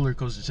hate roller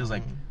coasters. She was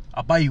like,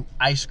 I'll buy you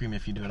ice cream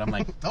if you do it. I'm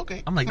like,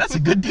 okay. I'm like, that's a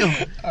good deal.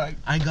 All right.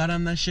 I got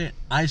on that shit,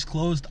 eyes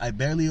closed. I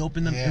barely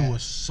opened them. Yeah. It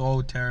was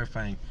so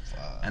terrifying.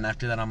 And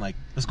after that, I'm like,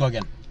 let's go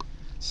again.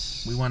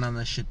 We went on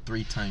that shit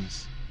 3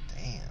 times.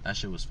 Damn. That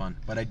shit was fun.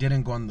 But I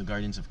didn't go on the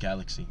Guardians of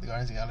Galaxy. The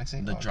Guardians of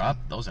Galaxy? The drop,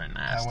 those are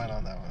nasty. I went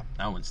on that one.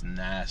 That one's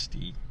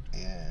nasty.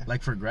 Yeah.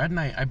 Like for grad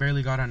night, I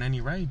barely got on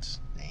any rides.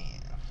 Damn.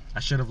 I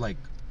should have like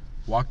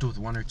walked with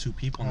 1 or 2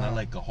 people, not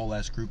like a whole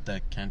ass group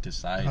that can't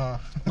decide.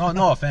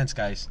 No offense,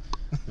 guys.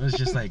 It was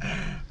just like,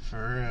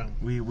 for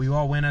real. We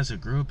all went as a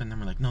group, and then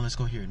we're like, no, let's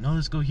go here. No,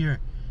 let's go here.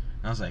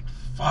 And I was like,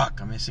 fuck,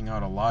 I'm missing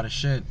out a lot of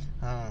shit.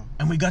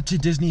 And we got to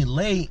Disney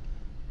late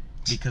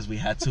because we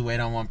had to wait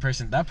on one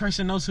person. That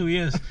person knows who he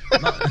is.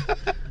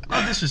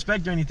 No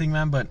disrespect or anything,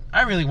 man, but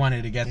I really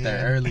wanted to get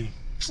there early.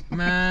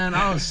 Man,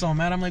 I was so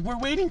mad. I'm like, we're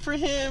waiting for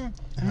him.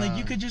 I'm like,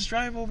 you could just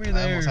drive over there.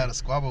 I almost had a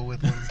squabble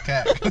with one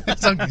cat.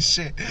 Talking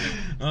shit.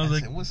 I was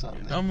like, said, what's up,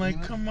 man? I'm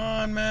like, come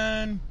on,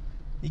 man.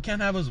 You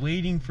can't have us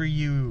waiting for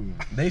you.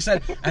 They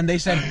said,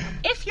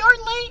 if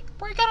you're late,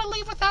 we're gonna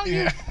leave without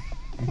you.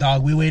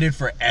 Dog, we waited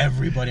for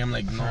everybody. I'm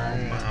like, no,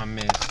 I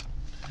missed.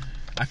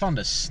 I found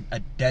a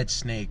dead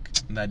snake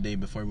that day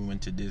before we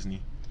went to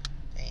Disney.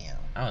 Damn.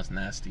 That was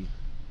nasty.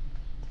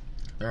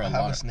 I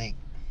have a snake.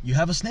 You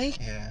have a snake?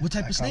 Yeah. What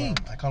type of snake?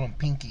 I call him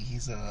Pinky.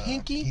 He's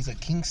a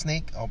king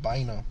snake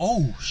albino.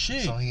 Oh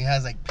shit. So he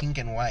has like pink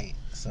and white.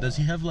 So. Does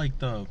he have like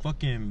the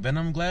fucking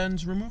venom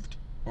glands removed?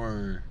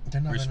 Or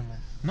they're not venomous.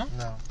 No?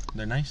 No.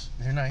 They're nice?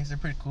 They're nice. They're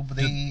pretty cool. But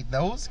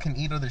those can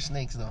eat other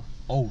snakes though.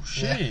 Oh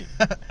shit.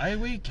 I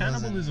wait,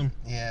 cannibalism.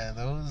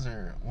 Those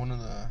are one of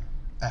the.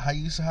 I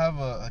used to have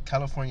a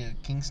California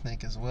king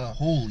snake as well.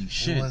 Holy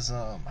shit! It was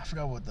I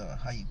forgot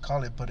how you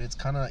call it, but it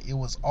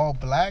was all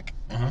black.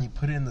 And when you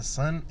put it in the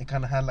sun, it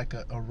kind of had like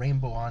a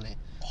rainbow on it.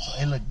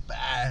 So it looked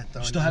bad.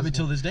 Though. You still have it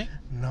till this day?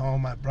 No,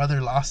 my brother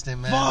lost it,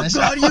 man. Fuck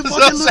God, you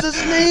fucking lose a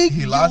snake.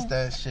 He lost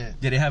that shit.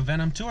 Did it have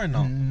venom too or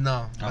no?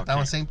 No, but that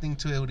was same thing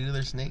too. It would eat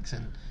other snakes,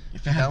 and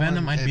if it had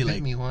venom, I'd be like. It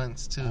bit me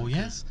once too. Oh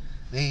yeah.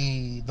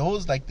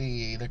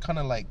 They're kind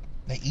of like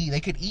they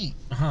could eat.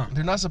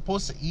 They're not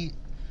supposed to eat.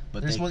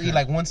 But they're supposed to eat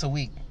like once a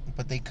week,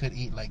 but they could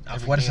eat like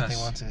every day if they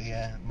want to.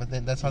 Yeah, but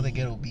then that's how they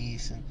get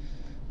obese, and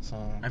so.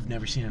 I've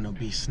never seen an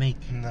obese snake.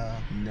 No.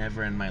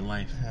 Never in my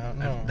life.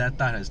 No. That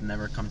thought has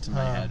never come to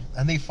my head.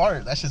 And they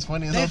fart. That shit's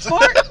funny as hell.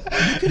 They fart?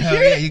 You can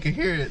hear it? Yeah, you can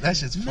hear it. That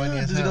shit's funny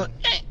as hell. Does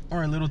it go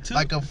or a little too?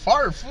 Like a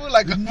fart, fool.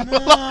 Like a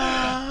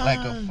like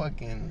a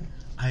fucking.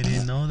 I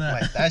didn't know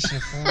that. Like that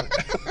shit,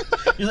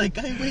 fool. You're like,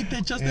 hey, wait,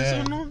 that just this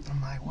or no?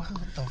 I'm like, what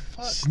the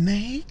fuck?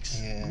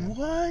 Snakes? Yeah.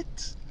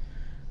 What?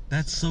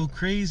 That's so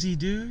crazy,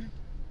 dude.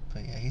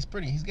 But yeah, he's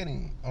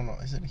getting. Oh no,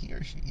 is it he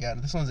or she? Yeah,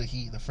 this one's a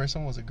he. The first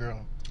one was a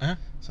girl.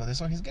 So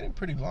this one, he's getting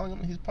pretty long. I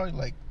mean, he's probably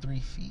like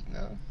 3 feet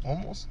now,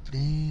 almost.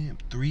 Damn,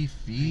 3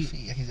 feet. 3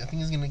 feet. I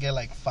think he's gonna get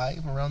like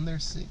 5 around there,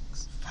 6.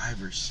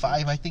 5 or 6.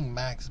 5, I think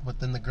max. But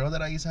then the girl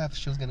that I used to have,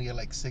 she was gonna get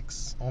like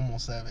 6,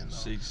 almost 7. Though.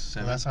 6,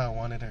 7. So that's how I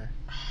wanted her.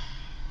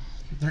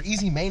 They're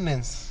easy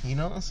maintenance, you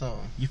know. So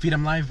you feed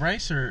them live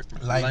rice or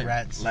live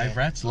rats? Live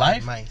rats,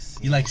 live mice.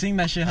 You like seeing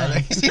that shit? Huh?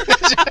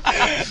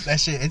 That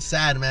shit, it's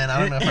sad, man. I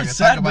don't know if I can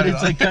sad, talk about it. But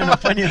it's like kind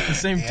of funny at the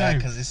same time. Yeah,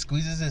 because it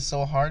squeezes it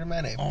so hard,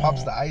 man. It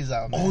pops the eyes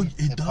out, man. Oh,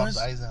 it does. Pops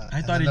the eyes out.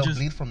 I thought it just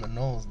bleed from the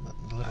nose.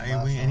 The little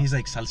and he's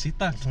like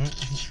salsita.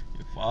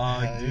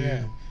 Fuck, dude.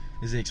 Yeah.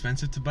 Is it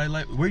expensive to buy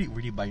live? Where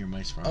do you buy your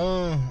mice from?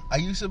 I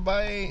used to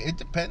buy. It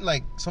depends.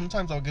 Like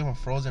sometimes I'll give them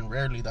frozen.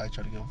 Rarely do I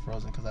try to give them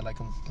frozen because I like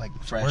them like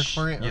fresh. Work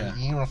for it. Yeah. Or,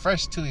 you know,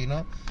 fresh too. You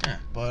know. Yeah.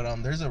 But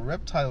there's a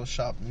reptile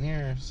shop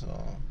near, so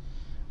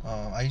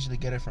I usually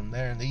get it from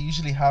there. And they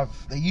usually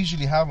have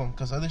them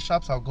because other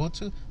shops I'll go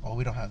to. Oh,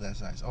 we don't have that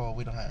size. Oh,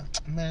 we don't have.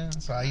 Man,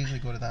 so I usually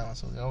go to that one.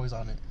 So they're always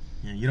on it.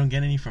 Yeah. You don't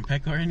get any from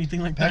Petco or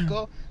anything like that.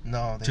 Petco?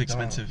 No, they Too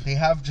expensive. They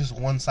have just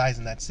one size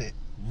and that's it.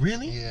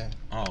 Really? Yeah.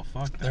 Oh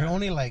fuck that. They're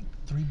only like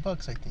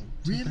 $3, I think.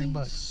 Really?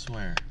 $2-3.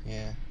 Swear.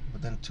 Yeah,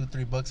 but then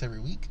 $2-3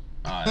 every week.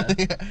 I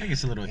think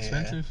it's a little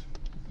expensive.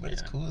 But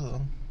it's cool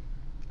though.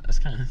 That's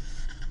kind of.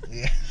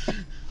 Yeah.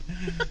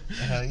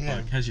 Hell yeah.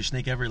 Fuck. Has your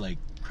snake ever like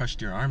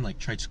crushed your arm? Like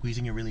tried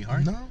squeezing it really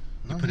hard? No.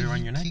 You put it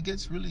around your neck? He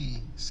gets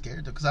really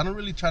scared though, because I don't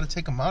really try to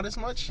take him out as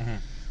much.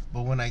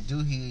 But when I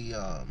do,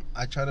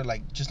 I try to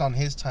like just on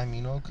his time,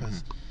 you know,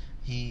 because.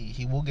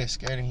 He will get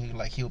scared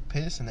and he'll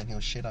piss and then he'll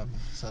shit on me.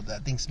 So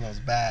that thing smells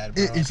bad,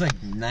 bro. It's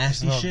like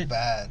nasty it smells shit.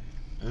 Bad.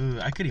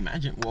 I could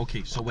imagine. Well,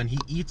 okay, so when he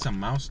eats a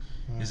mouse,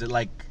 is it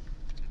like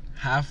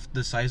half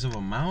the size of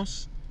a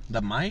mouse?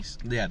 The mice?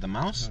 Yeah, the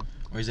mouse?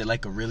 Or is it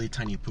like a really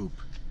tiny poop?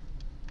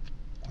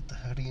 What the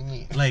hell do you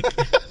mean? Like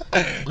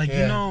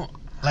you know,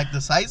 like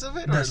the size of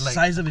it, or the like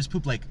size of his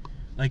poop, like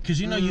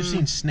because you know you've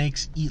seen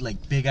snakes eat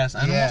like big ass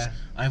animals. Yeah.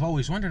 I've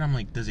always wondered. I'm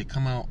like, does it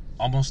come out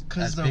almost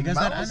as big as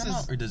that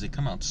animal, or does it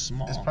come out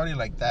small? It's probably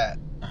like that.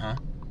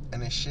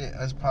 And it's shit.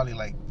 It's probably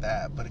like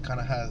that, but it kind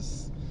of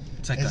has.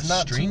 It's like a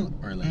string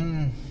or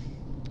like.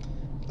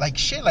 Like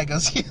shit, like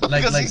us,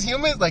 because these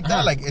humans like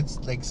that, like it's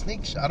like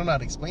snake shit. I don't know how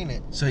to explain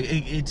it. So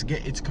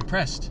it's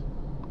compressed.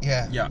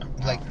 Yeah. Yeah.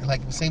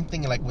 Like same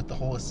thing, like with the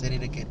whole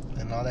acidic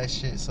and all that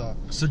shit. So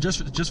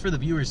just for the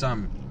viewers,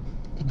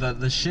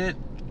 the shit,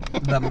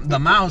 the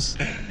mouse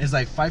is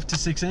like 5 to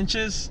 6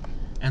 inches,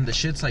 and the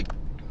shit's like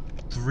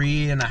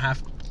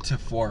 3.5 to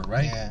 4,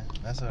 right? Yeah,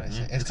 that's what I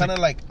said. It's kind of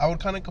like I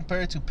would kind of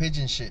compare it to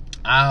pigeon shit.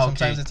 Okay.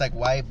 Sometimes it's like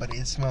white, but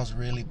it smells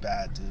really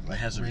bad, dude. Like,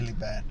 it has really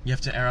bad. You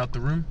have to air out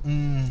the room?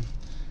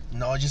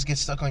 No, it just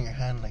gets stuck on your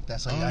hand like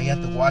that. So you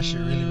have to wash it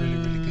really, really,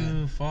 really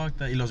good. fuck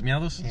that. Y los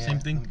miados, same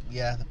thing.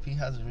 Yeah, the pee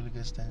has a really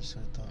good stench to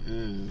it though.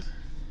 Ew.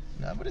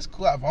 Nah, but it's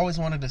cool. I've always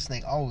wanted a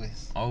snake.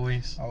 Always.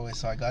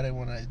 So I got it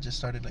when I just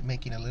started like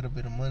making a little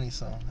bit of money.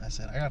 So I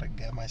said I gotta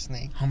get my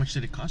snake. How much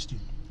did it cost you?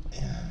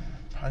 Yeah,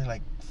 probably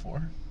like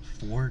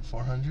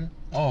 400.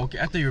 Oh, okay.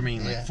 I thought you were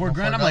meaning like $4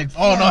 grand. I'm like,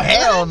 oh no,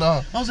 hell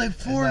no. I was like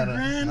 $4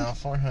 grand. No,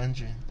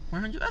 400.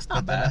 400. That's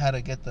not but bad. Then I had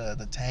to get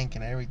the tank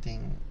and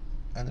everything.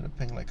 I ended up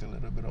paying like a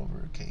little bit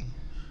over $1,000.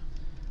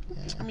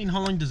 Yeah. I mean, how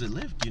long does it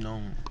live? Do you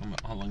know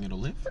how long it'll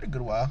live? Pretty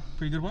good while.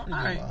 Pretty good while.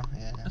 All right.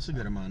 Yeah. That's a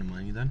good amount of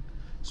money then.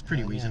 It's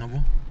pretty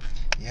reasonable.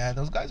 Yeah,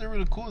 those guys are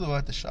really cool though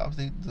at the shops.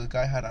 The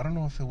guy had, I don't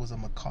know if it was a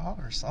macaw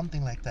or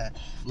something like that.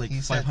 Like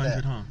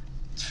 500, huh?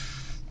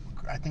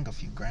 I think a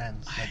few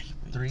grand,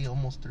 like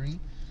almost 3.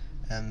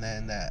 And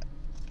then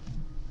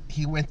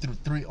he went through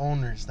 3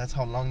 owners. That's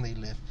how long they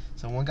live.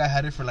 So one guy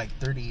had it for like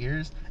 30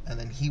 years, and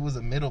then he was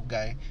a middle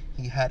guy.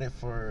 He had it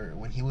for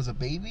when he was a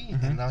baby,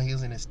 and now he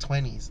was in his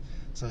 20s.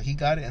 So he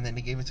got it, and then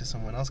he gave it to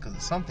someone else because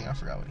of something. I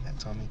forgot what he had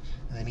told me.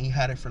 And then he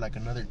had it for like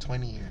another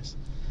 20 years.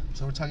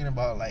 So we're talking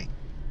about like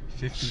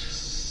 50,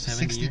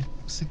 70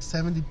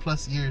 70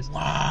 plus years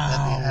wow,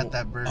 that they had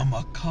that bird. A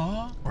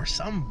macaw? Or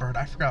some bird.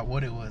 I forgot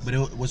what it was. But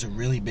was it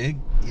really big?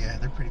 Yeah,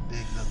 they're pretty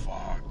big though.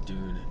 Fuck,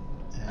 dude.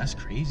 Yeah. That's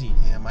crazy.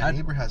 Yeah, my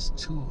neighbor has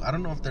 2. I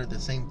don't know if they're the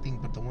same thing,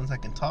 but the ones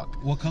that can talk.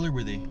 What color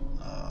were they?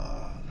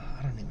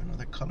 I don't even know.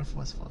 They're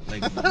colorful as fuck.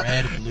 Like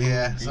red, blue,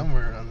 yeah, green?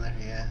 Somewhere on there.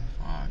 Yeah,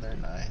 fuck. They're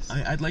nice.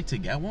 I'd like to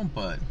get one,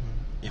 but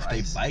if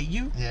they bite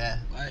you,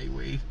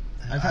 wait.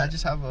 I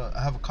just have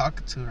a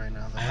cockatoo right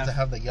now. The ones that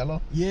have the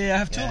yellow. Yeah, I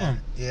have 2 of them.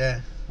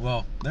 Yeah.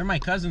 Well, they're my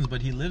cousins,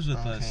 but he lives with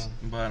us.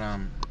 But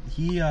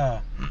he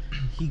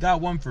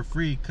got one for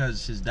free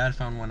because his dad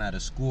found one at a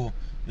school.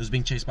 It was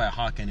being chased by a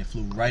hawk and it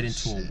flew right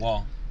into a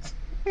wall.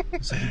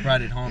 So he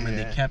brought it home and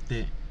they kept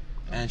it.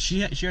 And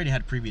she already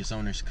had previous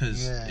owners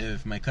because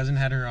if my cousin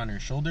had her on her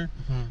shoulder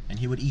and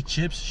he would eat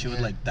chips, she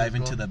would like dive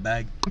into the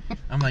bag.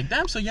 I'm like,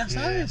 damn, so ya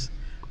sabes.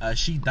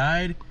 She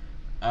died,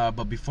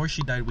 but before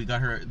she died,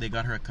 they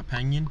got her a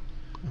companion,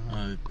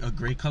 a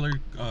gray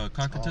colored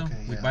cockatiel.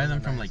 We buy them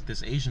from like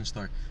this Asian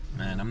store.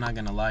 Man, I'm not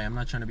gonna lie, I'm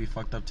not trying to be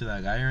fucked up to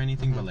that guy or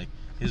anything, but like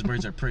his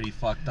birds are pretty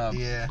fucked up.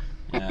 Yeah.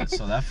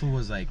 So that fool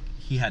was like,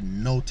 he had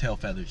no tail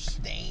feathers.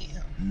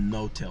 Damn.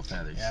 No tail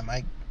feathers. Yeah,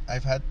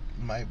 I've had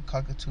my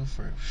cockatoo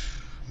for,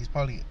 he's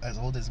probably as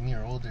old as me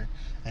or older,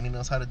 and he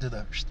knows how to do the.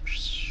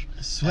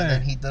 I swear. And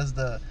then he does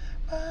the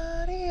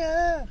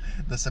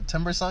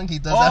September song. He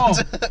does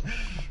that.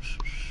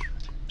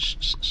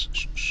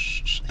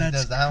 He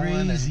does that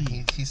one, and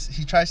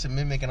he tries to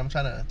mimic, and I'm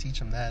trying to teach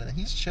him that. And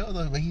he's chill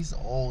though, but he's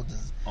old.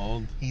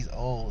 He's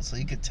old, so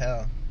you could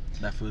tell.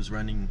 That fool's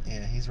running.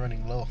 Yeah, he's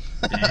running low.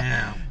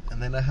 Damn. And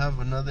then I have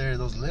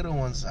those little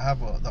ones. I have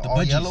the all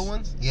budgies. Yellow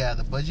ones. Yeah,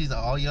 the budgies, the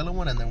all yellow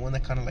one, and then one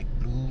that kind of like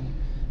blue,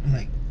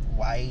 like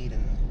white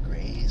and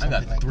gray. I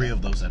got like 3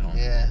 of those at home.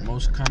 Yeah.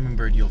 Most common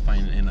bird you'll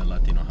find in a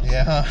Latino house.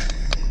 Yeah.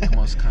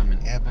 Most common.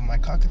 Yeah, but my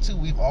cockatoo,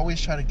 we've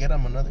always tried to get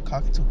him another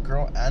cockatoo,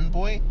 girl and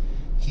boy.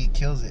 He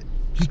kills it.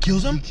 He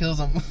kills them? He kills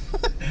them.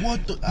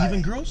 What?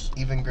 Even girls?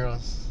 Even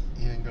girls.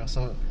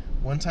 So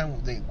one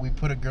time we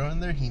put a girl in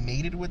there. He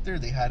mated with her.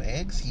 They had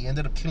eggs. He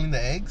ended up killing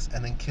the eggs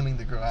and then killing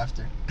the girl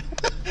after.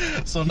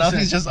 So now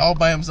he's just all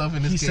by himself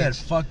in his cage. He said,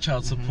 "Fuck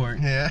child support."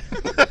 Yeah.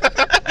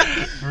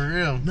 For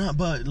real. No,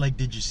 but like,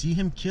 did you see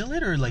him kill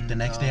it, or like the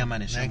next day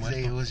amaneceu muerto? Next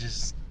day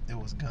it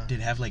was gone. Did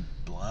it have like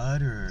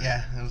blood or?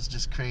 Yeah, it was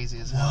just crazy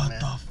as hell,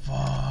 man. What the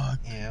fuck?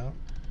 Yeah.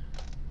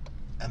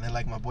 And then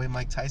like my boy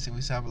Mike Tyson, we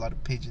used to have a lot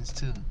of pigeons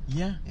too.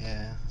 Yeah.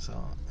 Yeah. So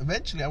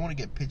eventually I want to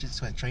get pigeons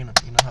too and train them.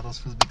 You know how those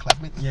fools be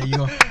clapping? Yeah, you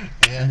go.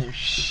 Yeah. And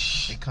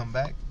they come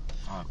back.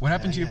 What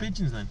happened to your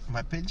pigeons then?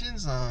 My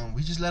pigeons,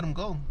 we just let them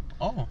go.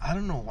 Oh. I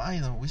don't know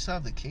why though. We still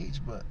have the cage,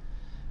 but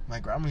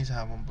my grandma used to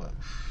have them. But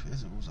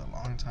it was a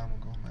long time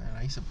ago, man.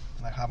 I used to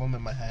like have them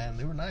in my hand.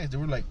 They were nice. There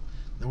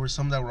were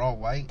some that were all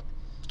white.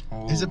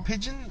 Oh. Is a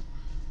pigeon?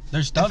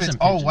 There's doves if it's and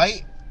pigeons. all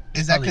white,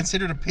 is that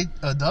considered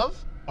a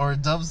dove? Or a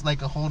dove's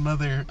like a whole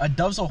nother... A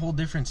dove's a whole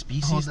different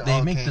species.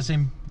 They make the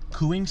same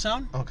cooing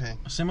sound. Okay.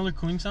 Similar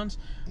cooing sounds.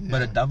 Yeah.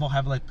 But a dove will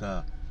have like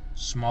a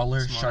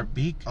smaller, sharp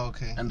beak.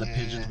 Okay. And the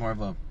pigeon's more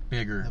of a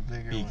bigger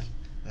beak. One.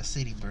 A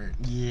city bird.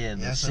 Yeah,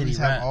 the so city we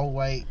rat. have all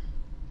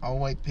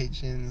white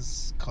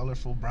pigeons,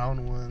 colorful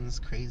brown ones,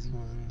 crazy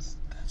ones.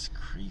 That's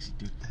crazy,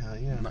 dude. Hell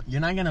yeah. No,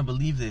 you're not going to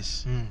believe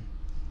this.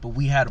 But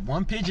we had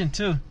one pigeon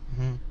too.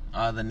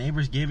 The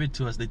neighbors gave it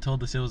to us. They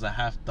told us it was a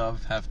half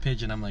dove, half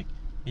pigeon. I'm like...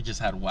 It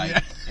just had white.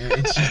 Yeah.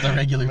 It's just a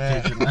regular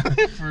pigeon.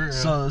 For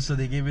real. So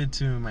they gave it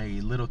to my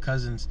little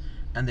cousins,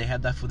 and they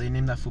had that fool. They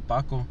named that fool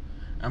Paco.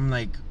 I'm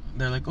like,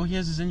 they're like, oh, he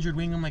has his injured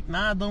wing. I'm like,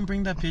 nah, don't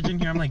bring that pigeon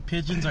here. I'm like,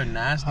 pigeons are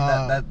nasty.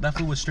 That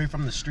fool was straight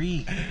from the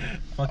street.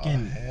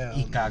 Fucking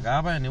y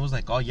cagaba, and it was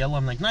like all yellow.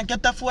 I'm like, nah,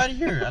 get that fool out of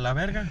here, a la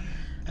verga.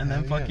 And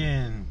then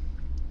fucking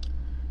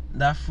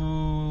that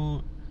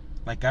fool,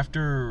 like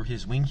after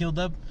his wing healed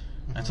up,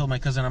 I told my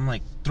cousin, I'm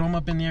like, throw him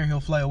up in the air, he'll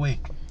fly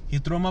away. He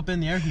threw him up in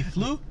the air, he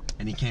flew.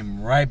 and he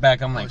came right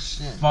back. I'm like,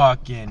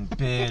 fucking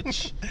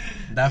bitch.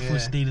 That fool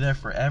stayed there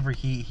forever.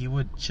 He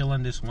would chill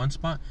on this one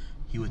spot.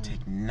 He would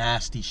take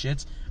nasty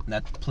shits. And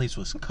that place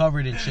was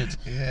covered in shits.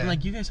 I'm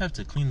like, you guys have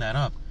to clean that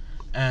up.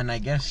 And I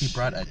guess he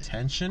brought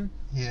attention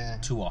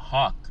to a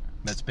hawk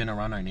that's been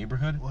around our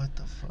neighborhood. What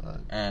the fuck?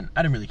 And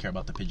I didn't really care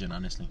about the pigeon,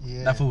 honestly.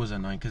 That fool was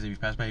annoying because if you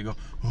pass by, you go,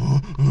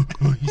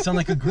 you sound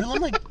like a grill.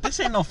 I'm like, this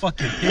ain't no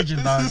fucking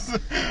pigeon, dog.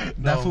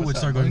 That fool would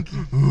start going,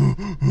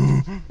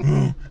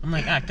 I'm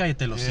like,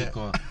 cállate el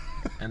hocico.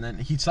 And then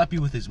he'd slap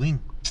you with his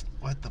wing.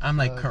 What the fuck? I'm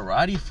like,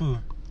 karate fool.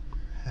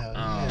 Hell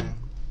yeah.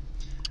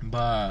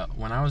 But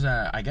when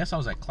I guess I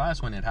was at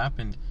class when it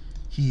happened.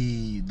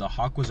 The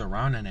hawk was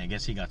around, and I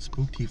guess he got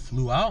spooked. He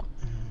flew out,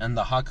 and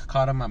the hawk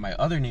caught him at my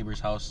other neighbor's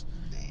house.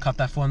 Caught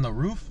that fool on the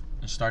roof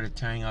and started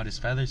tearing out his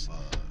feathers.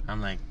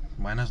 I'm like,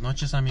 buenas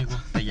noches, amigo.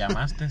 Te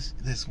llamaste?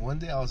 This one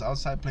day I was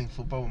outside playing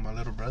football with my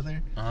little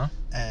brother,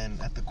 and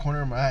at the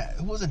corner of my eye,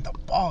 it wasn't the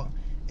ball.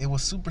 It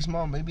was super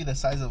small, maybe the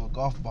size of a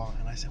golf ball.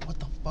 And I said, what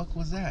the fuck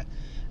was that?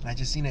 And I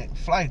just seen it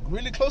fly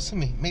really close to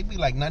me, maybe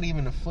like not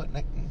even a foot,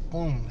 like,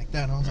 boom, like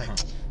that. And I was like,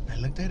 I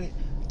looked at it.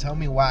 Tell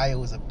me why it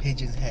was a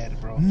pigeon's head,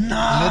 bro.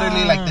 Nah.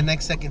 Literally, like the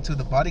next second,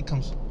 the body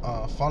comes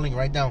falling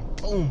right down,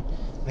 boom,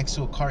 next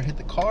to a car, hit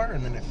the car,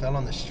 and then it fell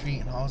on the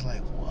street. And I was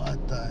like,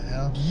 what the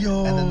hell?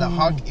 Yo. And then the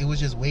hawk, it was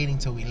just waiting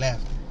till we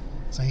left.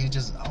 So I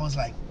was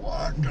like,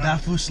 what?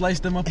 That fool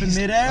sliced him up in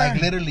midair.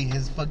 Like literally,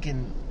 his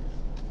fucking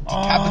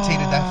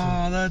decapitated that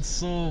fool. Oh, that's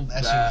so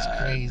that bad, shit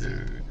was crazy.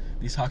 Dude.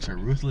 These hawks are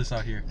ruthless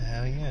out here.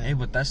 Hell yeah. Hey,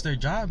 but that's their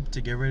job,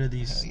 to get rid of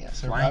these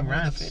flying rats. Survival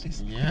of the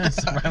fittest. Yeah,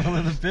 survival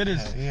of the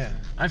fittest. Hell yeah.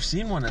 I've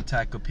seen one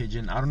attack a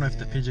pigeon. I don't know if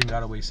the pigeon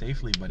got away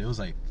safely, but it was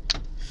like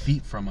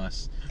feet from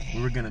us.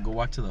 We were gonna go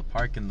walk to the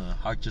park, and the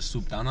hawk just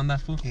swooped down on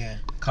that fool. Yeah.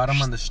 Caught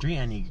him on the street,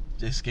 and he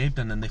escaped,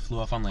 and then they flew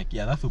off. I'm like,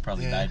 yeah, that fool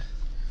probably died.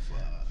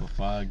 But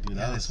fuck, dude.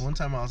 Yeah, this one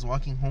time I was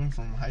walking home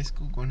from high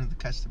school, going to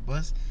catch the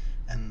bus,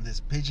 and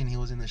this pigeon, he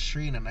was in the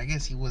street, and I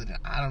guess he wasn't,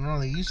 I don't know,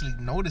 they usually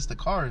notice the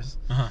cars.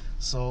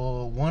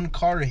 So one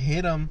car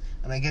hit him,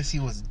 and I guess he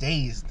was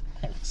dazed.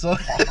 So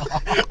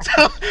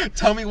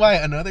tell me why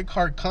another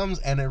car comes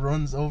and it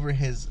runs over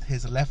his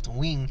left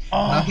wing.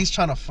 Now he's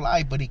trying to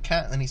fly, but he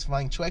can't, and he's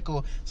flying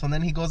chueco. So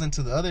then he goes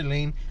into the other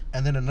lane,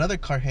 and then another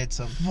car hits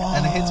him,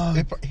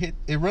 and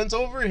it runs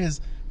over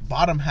his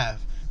bottom half.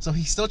 So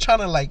he's still trying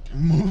to like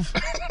move,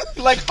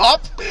 like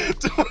hop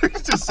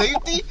to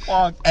safety.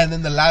 And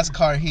then the last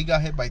car, he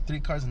got hit by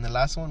 3 cars, and the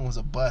last one was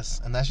a bus,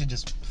 and that shit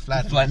just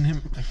flattened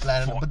him.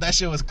 But that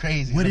shit was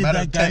crazy. What did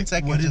that guy? 10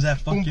 seconds, what did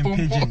that fucking boom,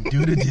 pigeon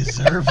do to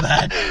deserve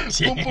that?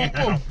 Boom, boom,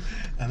 boom.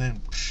 And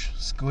then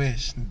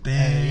squish.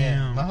 Damn.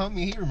 Yeah. My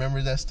homie, he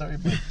remembers that story,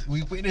 but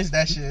we witnessed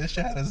that shit. That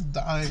shit had us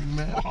dying,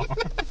 man.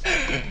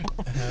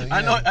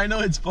 I know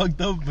it's fucked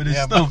up, but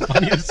it's still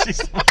funny to see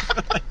something.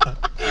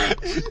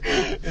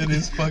 It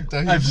is fucked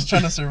up. He's just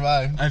trying to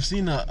survive. I've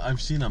seen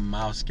a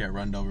mouse get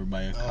run over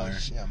by a car. Oh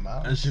shit, a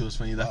mouse. That shit was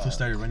funny. That fool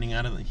started running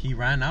out of he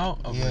ran out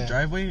of a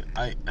driveway.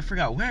 I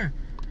forgot where.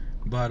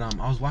 But I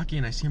was walking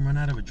and I see him run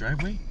out of a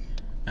driveway,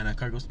 and a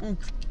car goes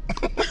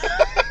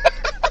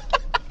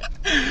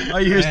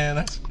I hear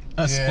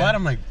a splat.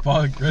 I'm like,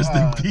 fuck, rest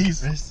in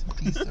peace. Rest in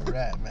peace, the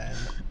rat, man.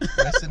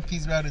 Rest in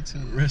peace,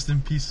 Ratatouille. Rest in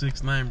peace,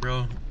 6ix9ine,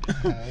 bro.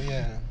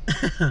 Yeah.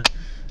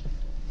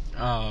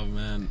 Oh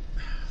man,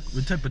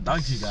 what type of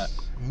dogs you got?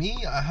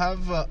 Me, I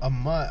have a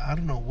mutt. I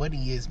don't know what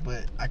he is,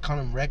 but I call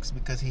him Rex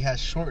because he has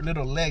short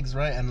little legs,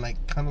 right, and like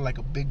kind of like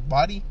a big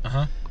body.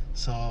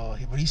 So,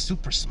 but he's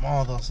super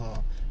small though,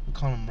 so we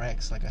call him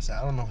Rex. Like I said,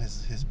 I don't know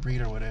his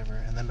breed or whatever.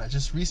 And then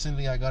just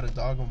recently I got a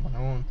dog on my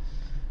own.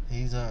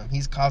 He's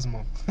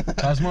Cosmo.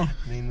 Cosmo?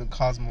 Named him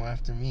Cosmo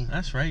after me.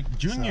 That's right,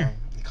 Junior.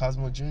 So,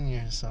 Cosmo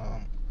Junior. So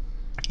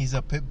he's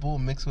a pit bull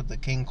mixed with the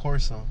King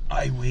Corso.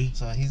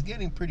 So he's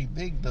getting pretty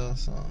big though.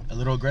 So a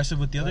little aggressive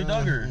with the other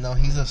dog, or no?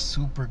 He's a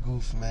super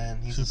goof, man.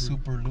 He's a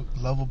super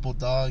lovable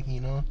dog.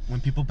 You know.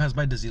 When people pass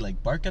by, does he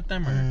like bark at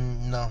them or?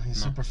 No,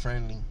 he's super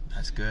friendly.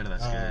 That's good.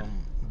 That's good.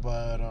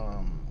 But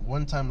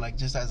one time, like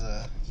just as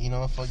a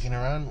fucking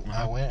around,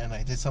 I went and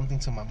I did something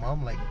to my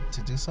mom, like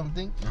to do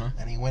something,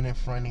 and he went in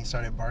front and he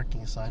started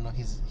barking. So I know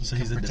he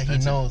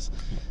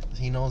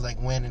knows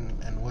like when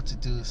and what to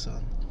do. So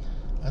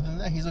other than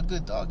that, he's a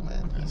good dog,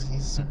 man.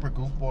 He's super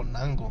goofball.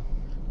 Nango.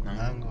 He's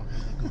a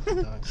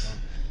goofy dog. So.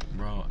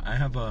 Bro, I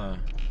have a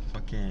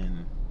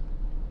fucking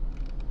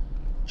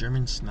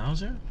German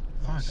Schnauzer.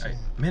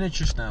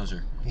 Miniature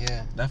Schnauzer.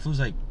 Yeah. That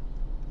fool's like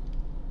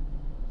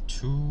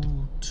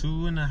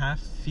 2.5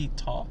 feet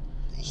tall.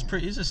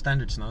 He's a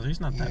standard Schnauzer. He's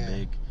not that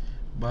big,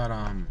 but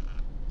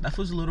that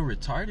fool's a little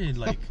retarded.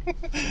 Like,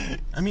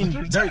 I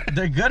mean,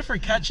 they're good for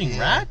catching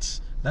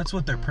rats. That's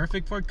what they're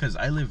perfect for. Cause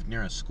I live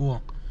near a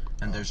school,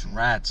 and there's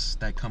rats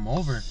that come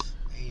over.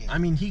 I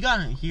mean, he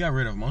got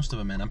rid of most of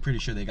them, and I'm pretty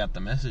sure they got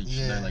the message.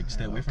 They're like,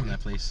 stay away from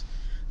that place.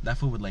 That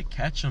fool would like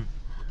catch them,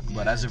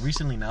 but as of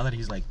recently, now that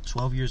he's like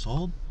 12 years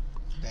old.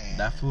 Damn,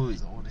 that fool,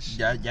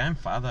 and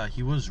father,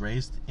 he was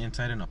raised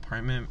inside an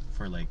apartment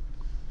for like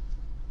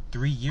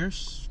 3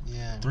 years,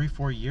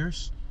 3-4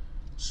 years.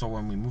 So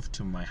when we moved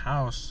to my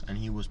house and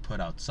he was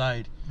put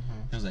outside,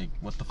 he was like,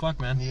 "What the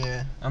fuck, man?"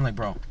 Yeah. I'm like,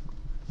 "Bro,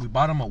 we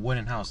bought him a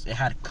wooden house. It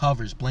had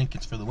covers,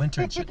 blankets for the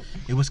winter and shit.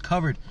 It was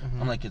covered."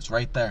 I'm like, "It's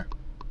right there."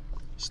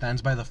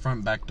 Stands by the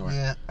front back door.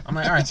 Yeah. I'm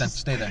like, "All right, then,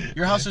 stay there.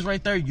 Your house is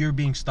right there. You're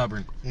being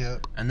stubborn." Yeah.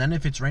 And then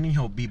if it's raining,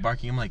 he'll be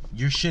barking. I'm like,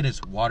 "Your shit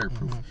is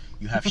waterproof.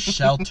 You have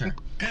shelter."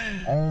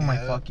 Oh my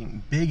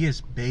fucking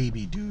biggest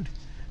baby, dude.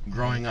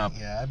 Growing up.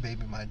 Yeah, I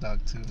baby my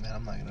dog too, man.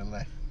 I'm not gonna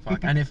lie.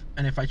 Fuck. And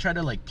if I try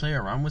to like play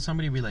around with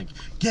somebody, be like,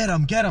 get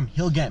him,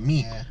 he'll get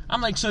me. Yeah.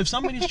 I'm like, so if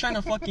somebody's trying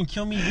to fucking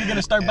kill me, you're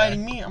gonna start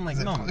biting me? I'm like,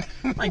 no.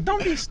 I'm like,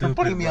 don't be stupid.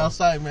 Putting me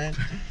outside, man.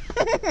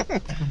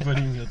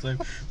 Putting me outside.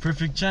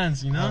 Perfect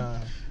chance, you know?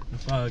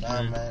 Fuck,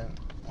 man.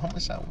 How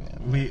much time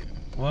we have?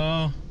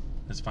 Well,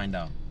 let's find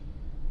out.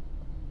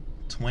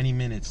 20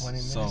 minutes. 20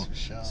 minutes so for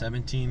sure.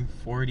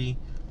 17:40.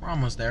 We're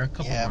almost there. A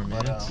couple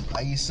more minutes.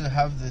 I used to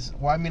have this.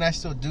 Well, I mean, I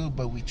still do,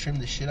 but we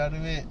trimmed the shit out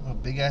of it. A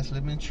big ass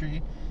lemon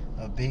tree,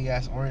 a big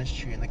ass orange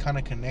tree, and they kind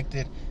of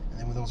connected. And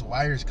then those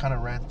wires kind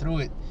of ran through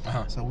it.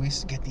 So we used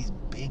to get these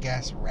big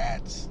ass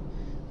rats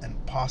and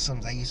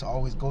possums. I used to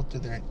always go through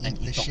there and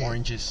eat the shit.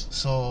 Oranges.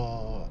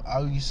 So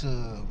I used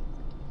to.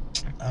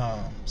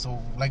 So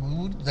like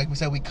we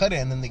said, we cut it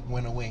and then they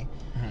went away.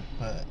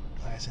 But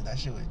like I said, that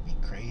shit would be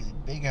crazy.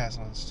 Big ass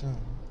ones too.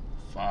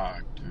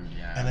 Fuck, dude,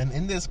 yeah. And then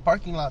in this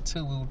parking lot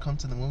too, we would come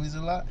to the movies a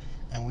lot,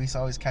 and we used to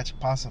always catch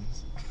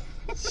possums.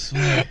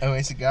 Sweet. And we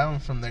used to grab them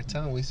from their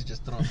tongue. We used to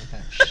just throw them like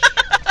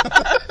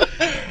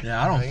that.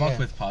 Yeah, I don't fuck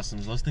with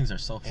possums. Those things are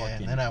so fucking.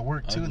 And then at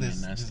work too,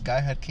 this guy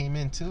had came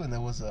in too, and there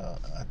was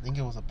I think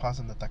it was a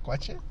possum, the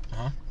tacuache.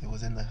 It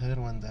was in the hood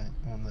when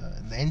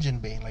the engine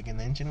bay, like in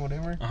the engine or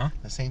whatever.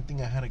 The same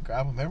thing. I had to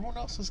grab him. Everyone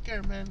else was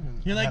scared,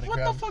 man. You're like, what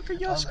the fuck are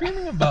y'all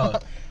screaming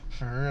about?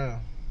 For real.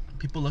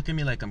 People look at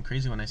me like I'm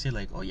crazy when I say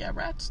like, oh yeah,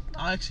 rats.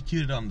 I'll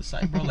execute it on the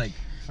side, bro. Like,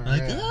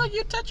 like, oh,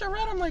 you touch a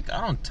rat. I'm like,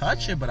 I don't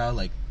touch it, but I'll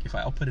like, if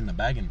I'll put it in a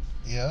bag and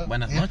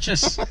buenas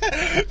noches. For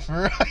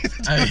real,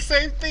 I do the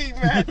same thing,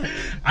 man.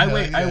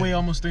 I weigh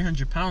almost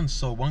 300 pounds,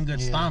 so one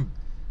good stomp,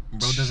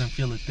 bro, doesn't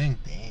feel a thing.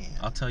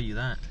 Damn. I'll tell you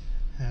that.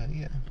 Hell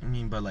yeah. I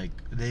mean, but like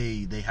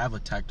they have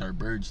attacked our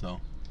birds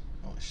though.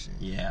 Oh shit.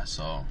 Yeah,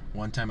 so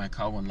one time I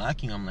caught one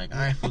lacking. I'm like,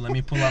 all right, fool, let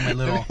me pull out my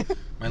little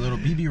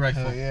BB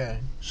rifle. Hell yeah.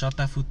 Shot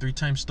that fool 3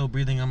 times, still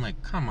breathing. I'm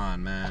like, come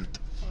on, man. What the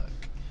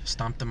fuck?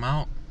 Stomped him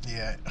out.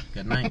 Yeah.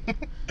 Good night.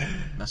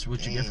 That's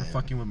what you get for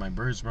fucking with my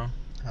birds, bro.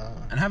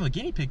 And I have a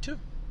guinea pig too.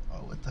 Oh,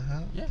 what the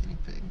hell? Yeah. Guinea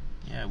pig.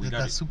 Yeah, we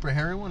got that super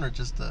hairy one or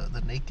just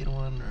the naked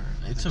one, or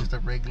it's just a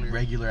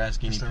regular ass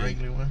guinea pig. Just a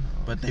regular one.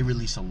 Oh, but they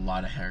release a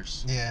lot of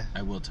hairs. Yeah.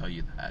 I will tell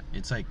you that.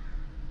 It's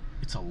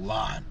a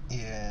lot.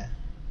 Yeah.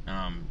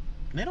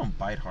 They don't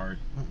bite hard,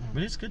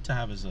 but it's good to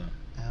have as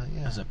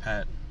a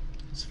pet.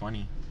 It's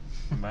funny.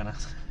 Hell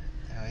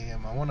yeah,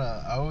 man.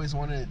 I always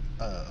wanted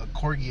a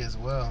corgi as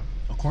well.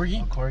 A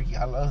corgi? A corgi.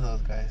 I love those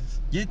guys.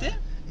 You did?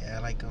 Yeah, I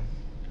like them.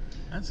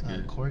 That's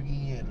good.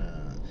 Corgi and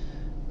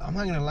I'm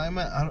not gonna lie,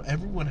 man.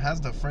 Everyone has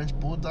the French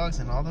bulldogs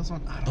and all those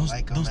ones. I don't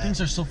like them. Those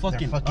things are so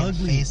fucking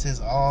ugly. Faces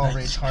all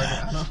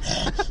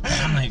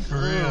retarded. I'm like,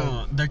 for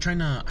real. They're trying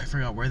to. I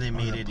forgot where they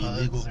made it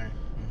illegal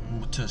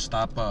to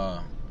stop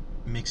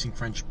mixing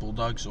French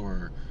bulldogs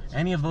or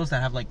any of those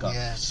that have like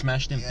a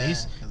smashed in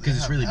face, because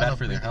it's really bad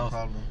for their health.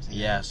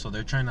 Yeah, so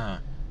they're trying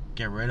to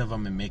get rid of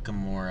them and make them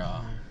more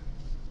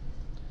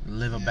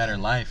live a better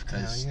life,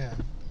 because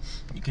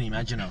you can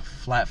imagine a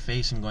flat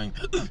face and going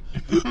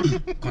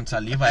con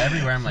saliva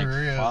everywhere. I'm like,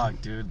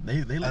 fuck, dude.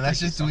 They look and that's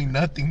just doing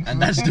nothing.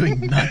 And that's doing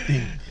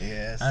nothing.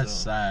 Yeah, that's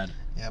sad.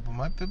 Yeah, but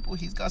my pitbull,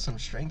 he's got some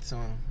strength to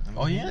him. I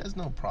mean, he has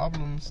no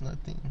problems,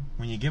 nothing.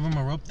 When you give him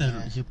a rope,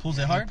 then he pulls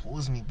it hard? He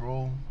pulls me,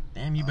 bro.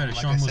 Damn, you better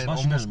show like him who's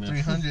boss. Almost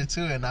 300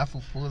 too, and that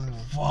fool pulls me.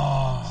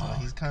 Fuck. So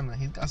he's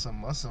got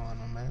some muscle on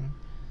him, man.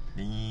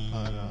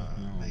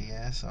 But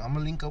yeah, so I'm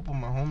gonna link up with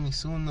my homie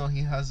soon though.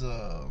 He has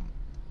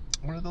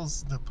what are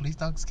those, the police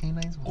dogs,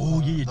 canines?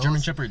 Oh yeah, German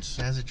Shepherds.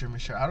 He has a German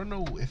Shepherd. I don't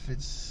know if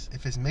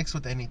it's mixed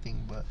with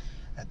anything, but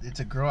it's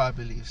a girl, I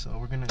believe. So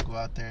we're gonna go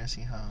out there and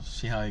see how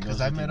it goes.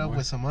 Because I met up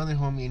with some other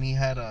homie and he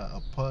had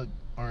a pug,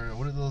 or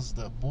what are those,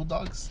 the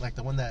bulldogs, like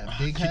the one that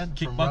Big had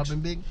from Robin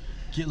Big.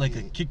 Like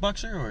a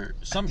kickboxer or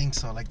something? I think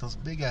so, like those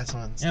big ass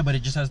ones. Yeah, but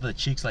it just has the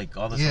cheeks, like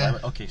all the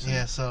saliva. Okay, so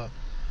yeah, so,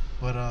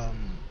 but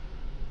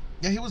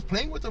yeah, he was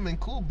playing with them and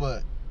cool,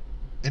 but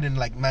it didn't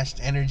like match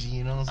the energy,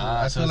 you know. So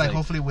I feel like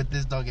hopefully with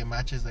this dog it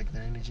matches like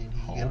their energy and he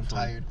can get him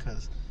tired,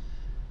 because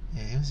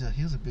yeah,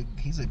 he's a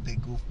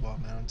big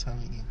goofball, man. I'm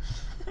telling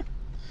you.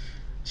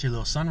 It's your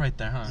little son right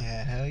there, huh?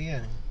 Yeah, hell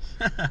yeah.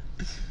 Yeah.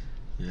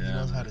 He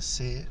knows how to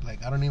sit.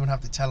 Like I don't even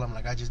have to tell him.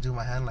 Like I just do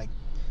my hand like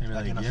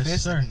in a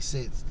fist, and he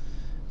sits.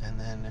 And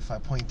then if I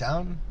point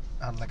down,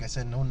 like I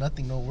said, no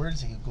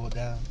words, and you go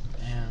down.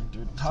 Damn,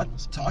 dude.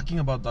 Talking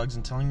about dogs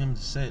and telling them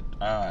to sit.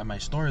 At my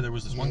store, there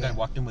was this one guy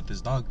walked in with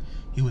his dog.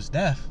 He was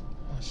deaf,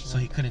 so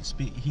he couldn't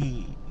speak.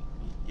 He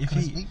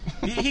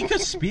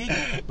could speak,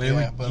 but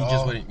he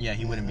just wouldn't. Yeah,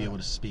 he wouldn't be able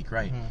to speak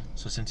right.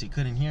 So since he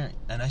couldn't hear,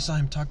 and I saw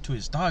him talk to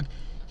his dog,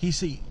 He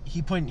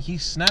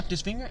snapped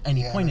his finger and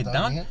he pointed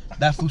down. Yeah.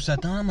 That fool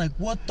sat down. I'm like,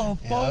 what the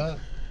fuck? Yeah.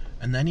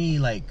 And then he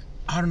like,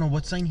 I don't know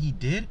what sign he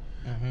did,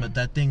 but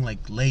that thing like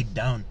laid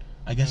down.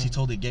 I guess he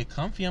told it get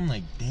comfy. I'm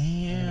like, damn.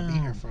 You're gonna be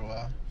here for a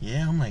while.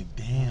 Yeah, I'm like,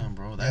 damn,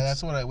 bro.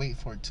 That's what I wait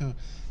for too.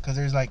 Cause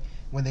there's like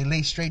when they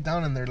lay straight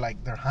down and they're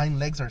like their hind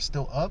legs are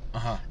still up.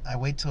 I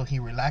wait till he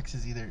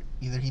relaxes. Either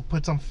he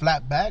puts them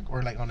flat back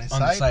or like on his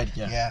side. On the side,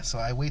 yeah. Yeah. So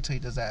I wait till he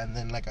does that, and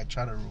then like I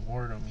try to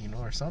reward him,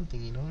 or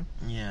something,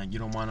 Yeah, you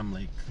don't want him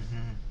like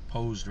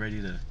posed,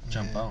 ready to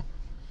jump out.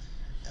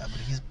 Yeah,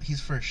 but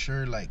he's for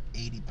sure like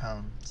 80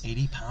 pounds.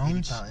 80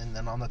 pounds. And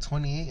then on the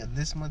 28th of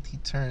this month he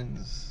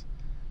turns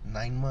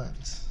 9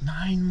 months.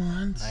 9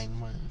 months. 9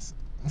 months.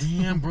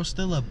 Damn, bro,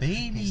 still a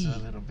baby. He's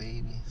still a little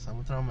baby. So I'm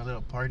gonna throw him a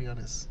little party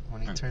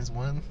when he turns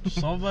 1.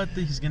 So what?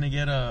 He's gonna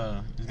get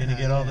all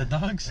the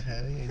dogs.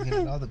 Hell yeah, he's gonna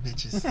get all the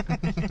bitches.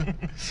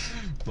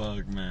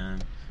 Fuck,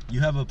 man. You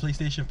have a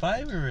PlayStation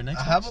 5 or an Xbox?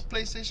 I have a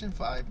PlayStation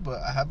 5,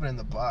 but I have it in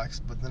the box.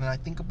 But then I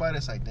think about it,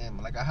 it's like,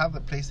 damn, like I have the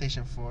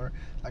PlayStation 4,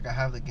 like I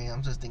have the game.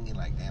 I'm just thinking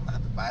like, damn, I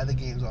have to buy the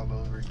games all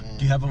over again.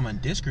 Do you have them on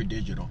disc or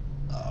digital?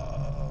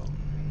 I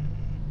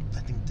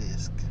think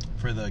disc.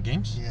 For the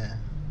games? Yeah.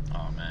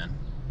 Oh man,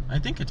 I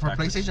think it's for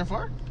backwards. PlayStation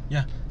 4.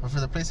 Yeah. But for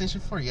the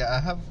PlayStation 4, yeah, I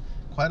have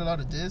quite a lot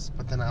of discs,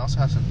 but then I also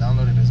have some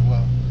downloaded as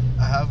well.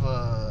 I have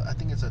I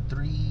think it's a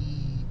 3.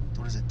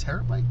 What is it?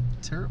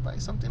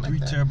 Terabyte, something like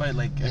that. 3 terabyte,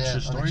 like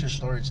extra storage. Extra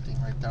storage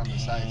thing right down the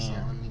sides.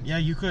 Yeah, yeah,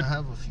 you could. I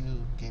have a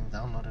few games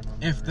downloaded on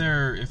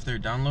there. If they're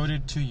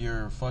downloaded to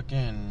your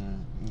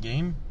fucking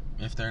game,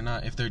 if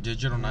they're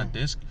digital, not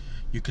disc,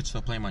 you could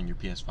still play them on your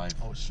PS5.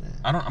 Oh shit.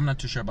 I'm not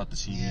too sure about the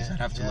CDs. Yeah, I'd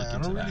have to look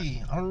into that.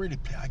 I don't really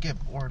play. I get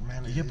bored,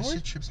 man. You get bored?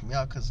 Shit trips me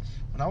out because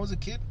when I was a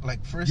kid,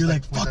 like first you're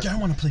like fuck yeah, I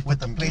want to play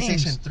with the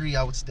PlayStation games. 3.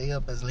 I would stay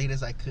up as late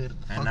as I could.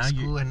 And fuck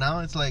school, and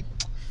now it's like.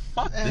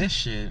 Fuck this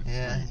shit.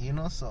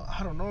 Yeah, so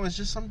I don't know. It's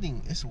just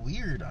something. It's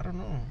weird. I don't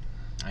know.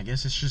 I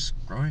guess it's just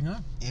growing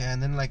up. Yeah,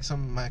 and then like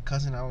my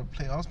cousin, I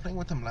was playing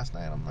with him last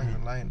night. I'm not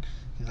gonna lie. And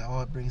he's like,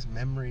 oh, it brings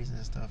memories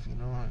and stuff,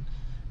 And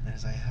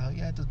it's like, hell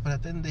yeah, it does. But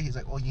at the end of the day, he's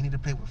like, oh, you need to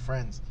play with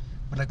friends.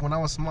 But like when I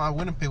was small, I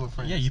wouldn't play with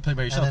friends. Yeah, you play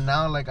by yourself. And then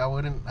now, like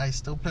I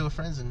still play with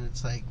friends, and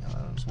it's like,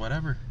 it's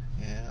whatever.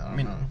 Yeah, I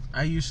mean, know.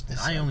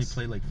 I only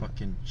play like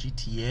fucking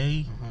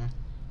GTA.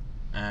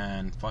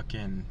 And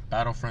fucking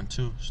Battlefront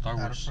 2, Star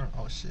Wars.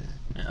 Oh shit.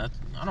 Yeah,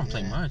 I don't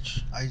play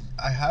much.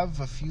 I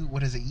have a few.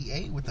 What is it?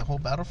 EA with the whole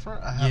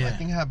Battlefront. I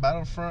think I have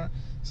Battlefront,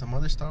 some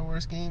other Star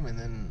Wars game, and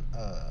then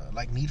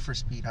like Need for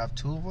Speed. I have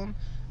 2 of them,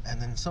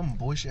 and then some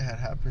bullshit had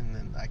happened,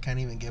 and I can't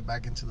even get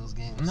back into those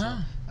games. No. So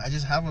I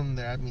just have them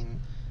there. I mean,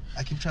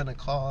 I keep trying to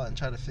call and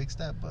try to fix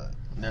that, but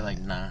they're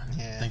like, nah.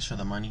 Yeah. Thanks for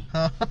the money.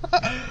 For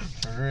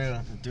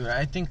real, dude.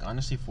 I think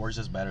honestly,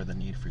 Forza's better than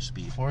Need for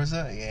Speed.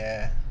 Forza,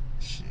 yeah.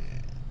 Shit.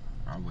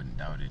 I wouldn't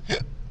doubt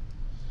it.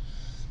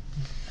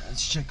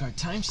 Let's check our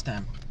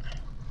timestamp.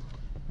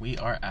 We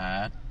are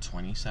at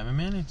 27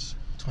 minutes.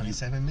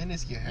 27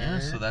 minutes, you heard? Yeah,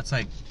 so that's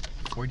like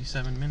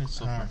 47 minutes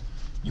so far.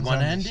 You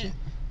want to end it?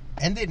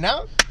 End it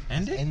now?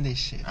 End it? End this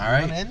shit. All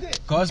right. End it?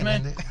 Cosme,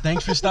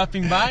 thanks for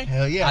stopping by.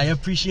 Hell yeah. I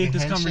appreciate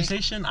this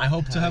conversation. I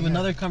hope to have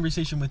another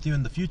conversation with you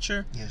in the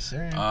future. Yes,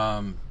 sir.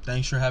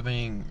 Thanks for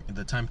having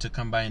the time to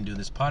come by and do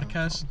this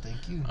podcast.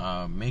 Thank you.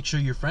 Make sure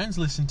your friends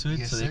listen to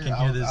it so they can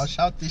hear this. I'll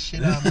shout this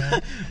shit out,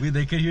 man.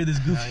 They could hear this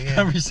goofy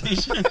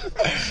conversation.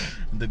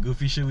 The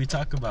goofy shit we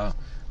talk about.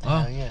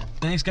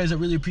 Thanks, guys. I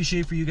really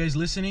appreciate for you guys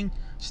listening.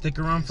 Stick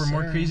around for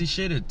more crazy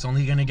shit. It's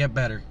only gonna get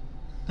better.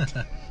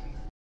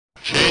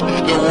 Change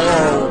the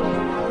world.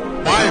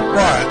 My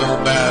final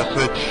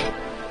message.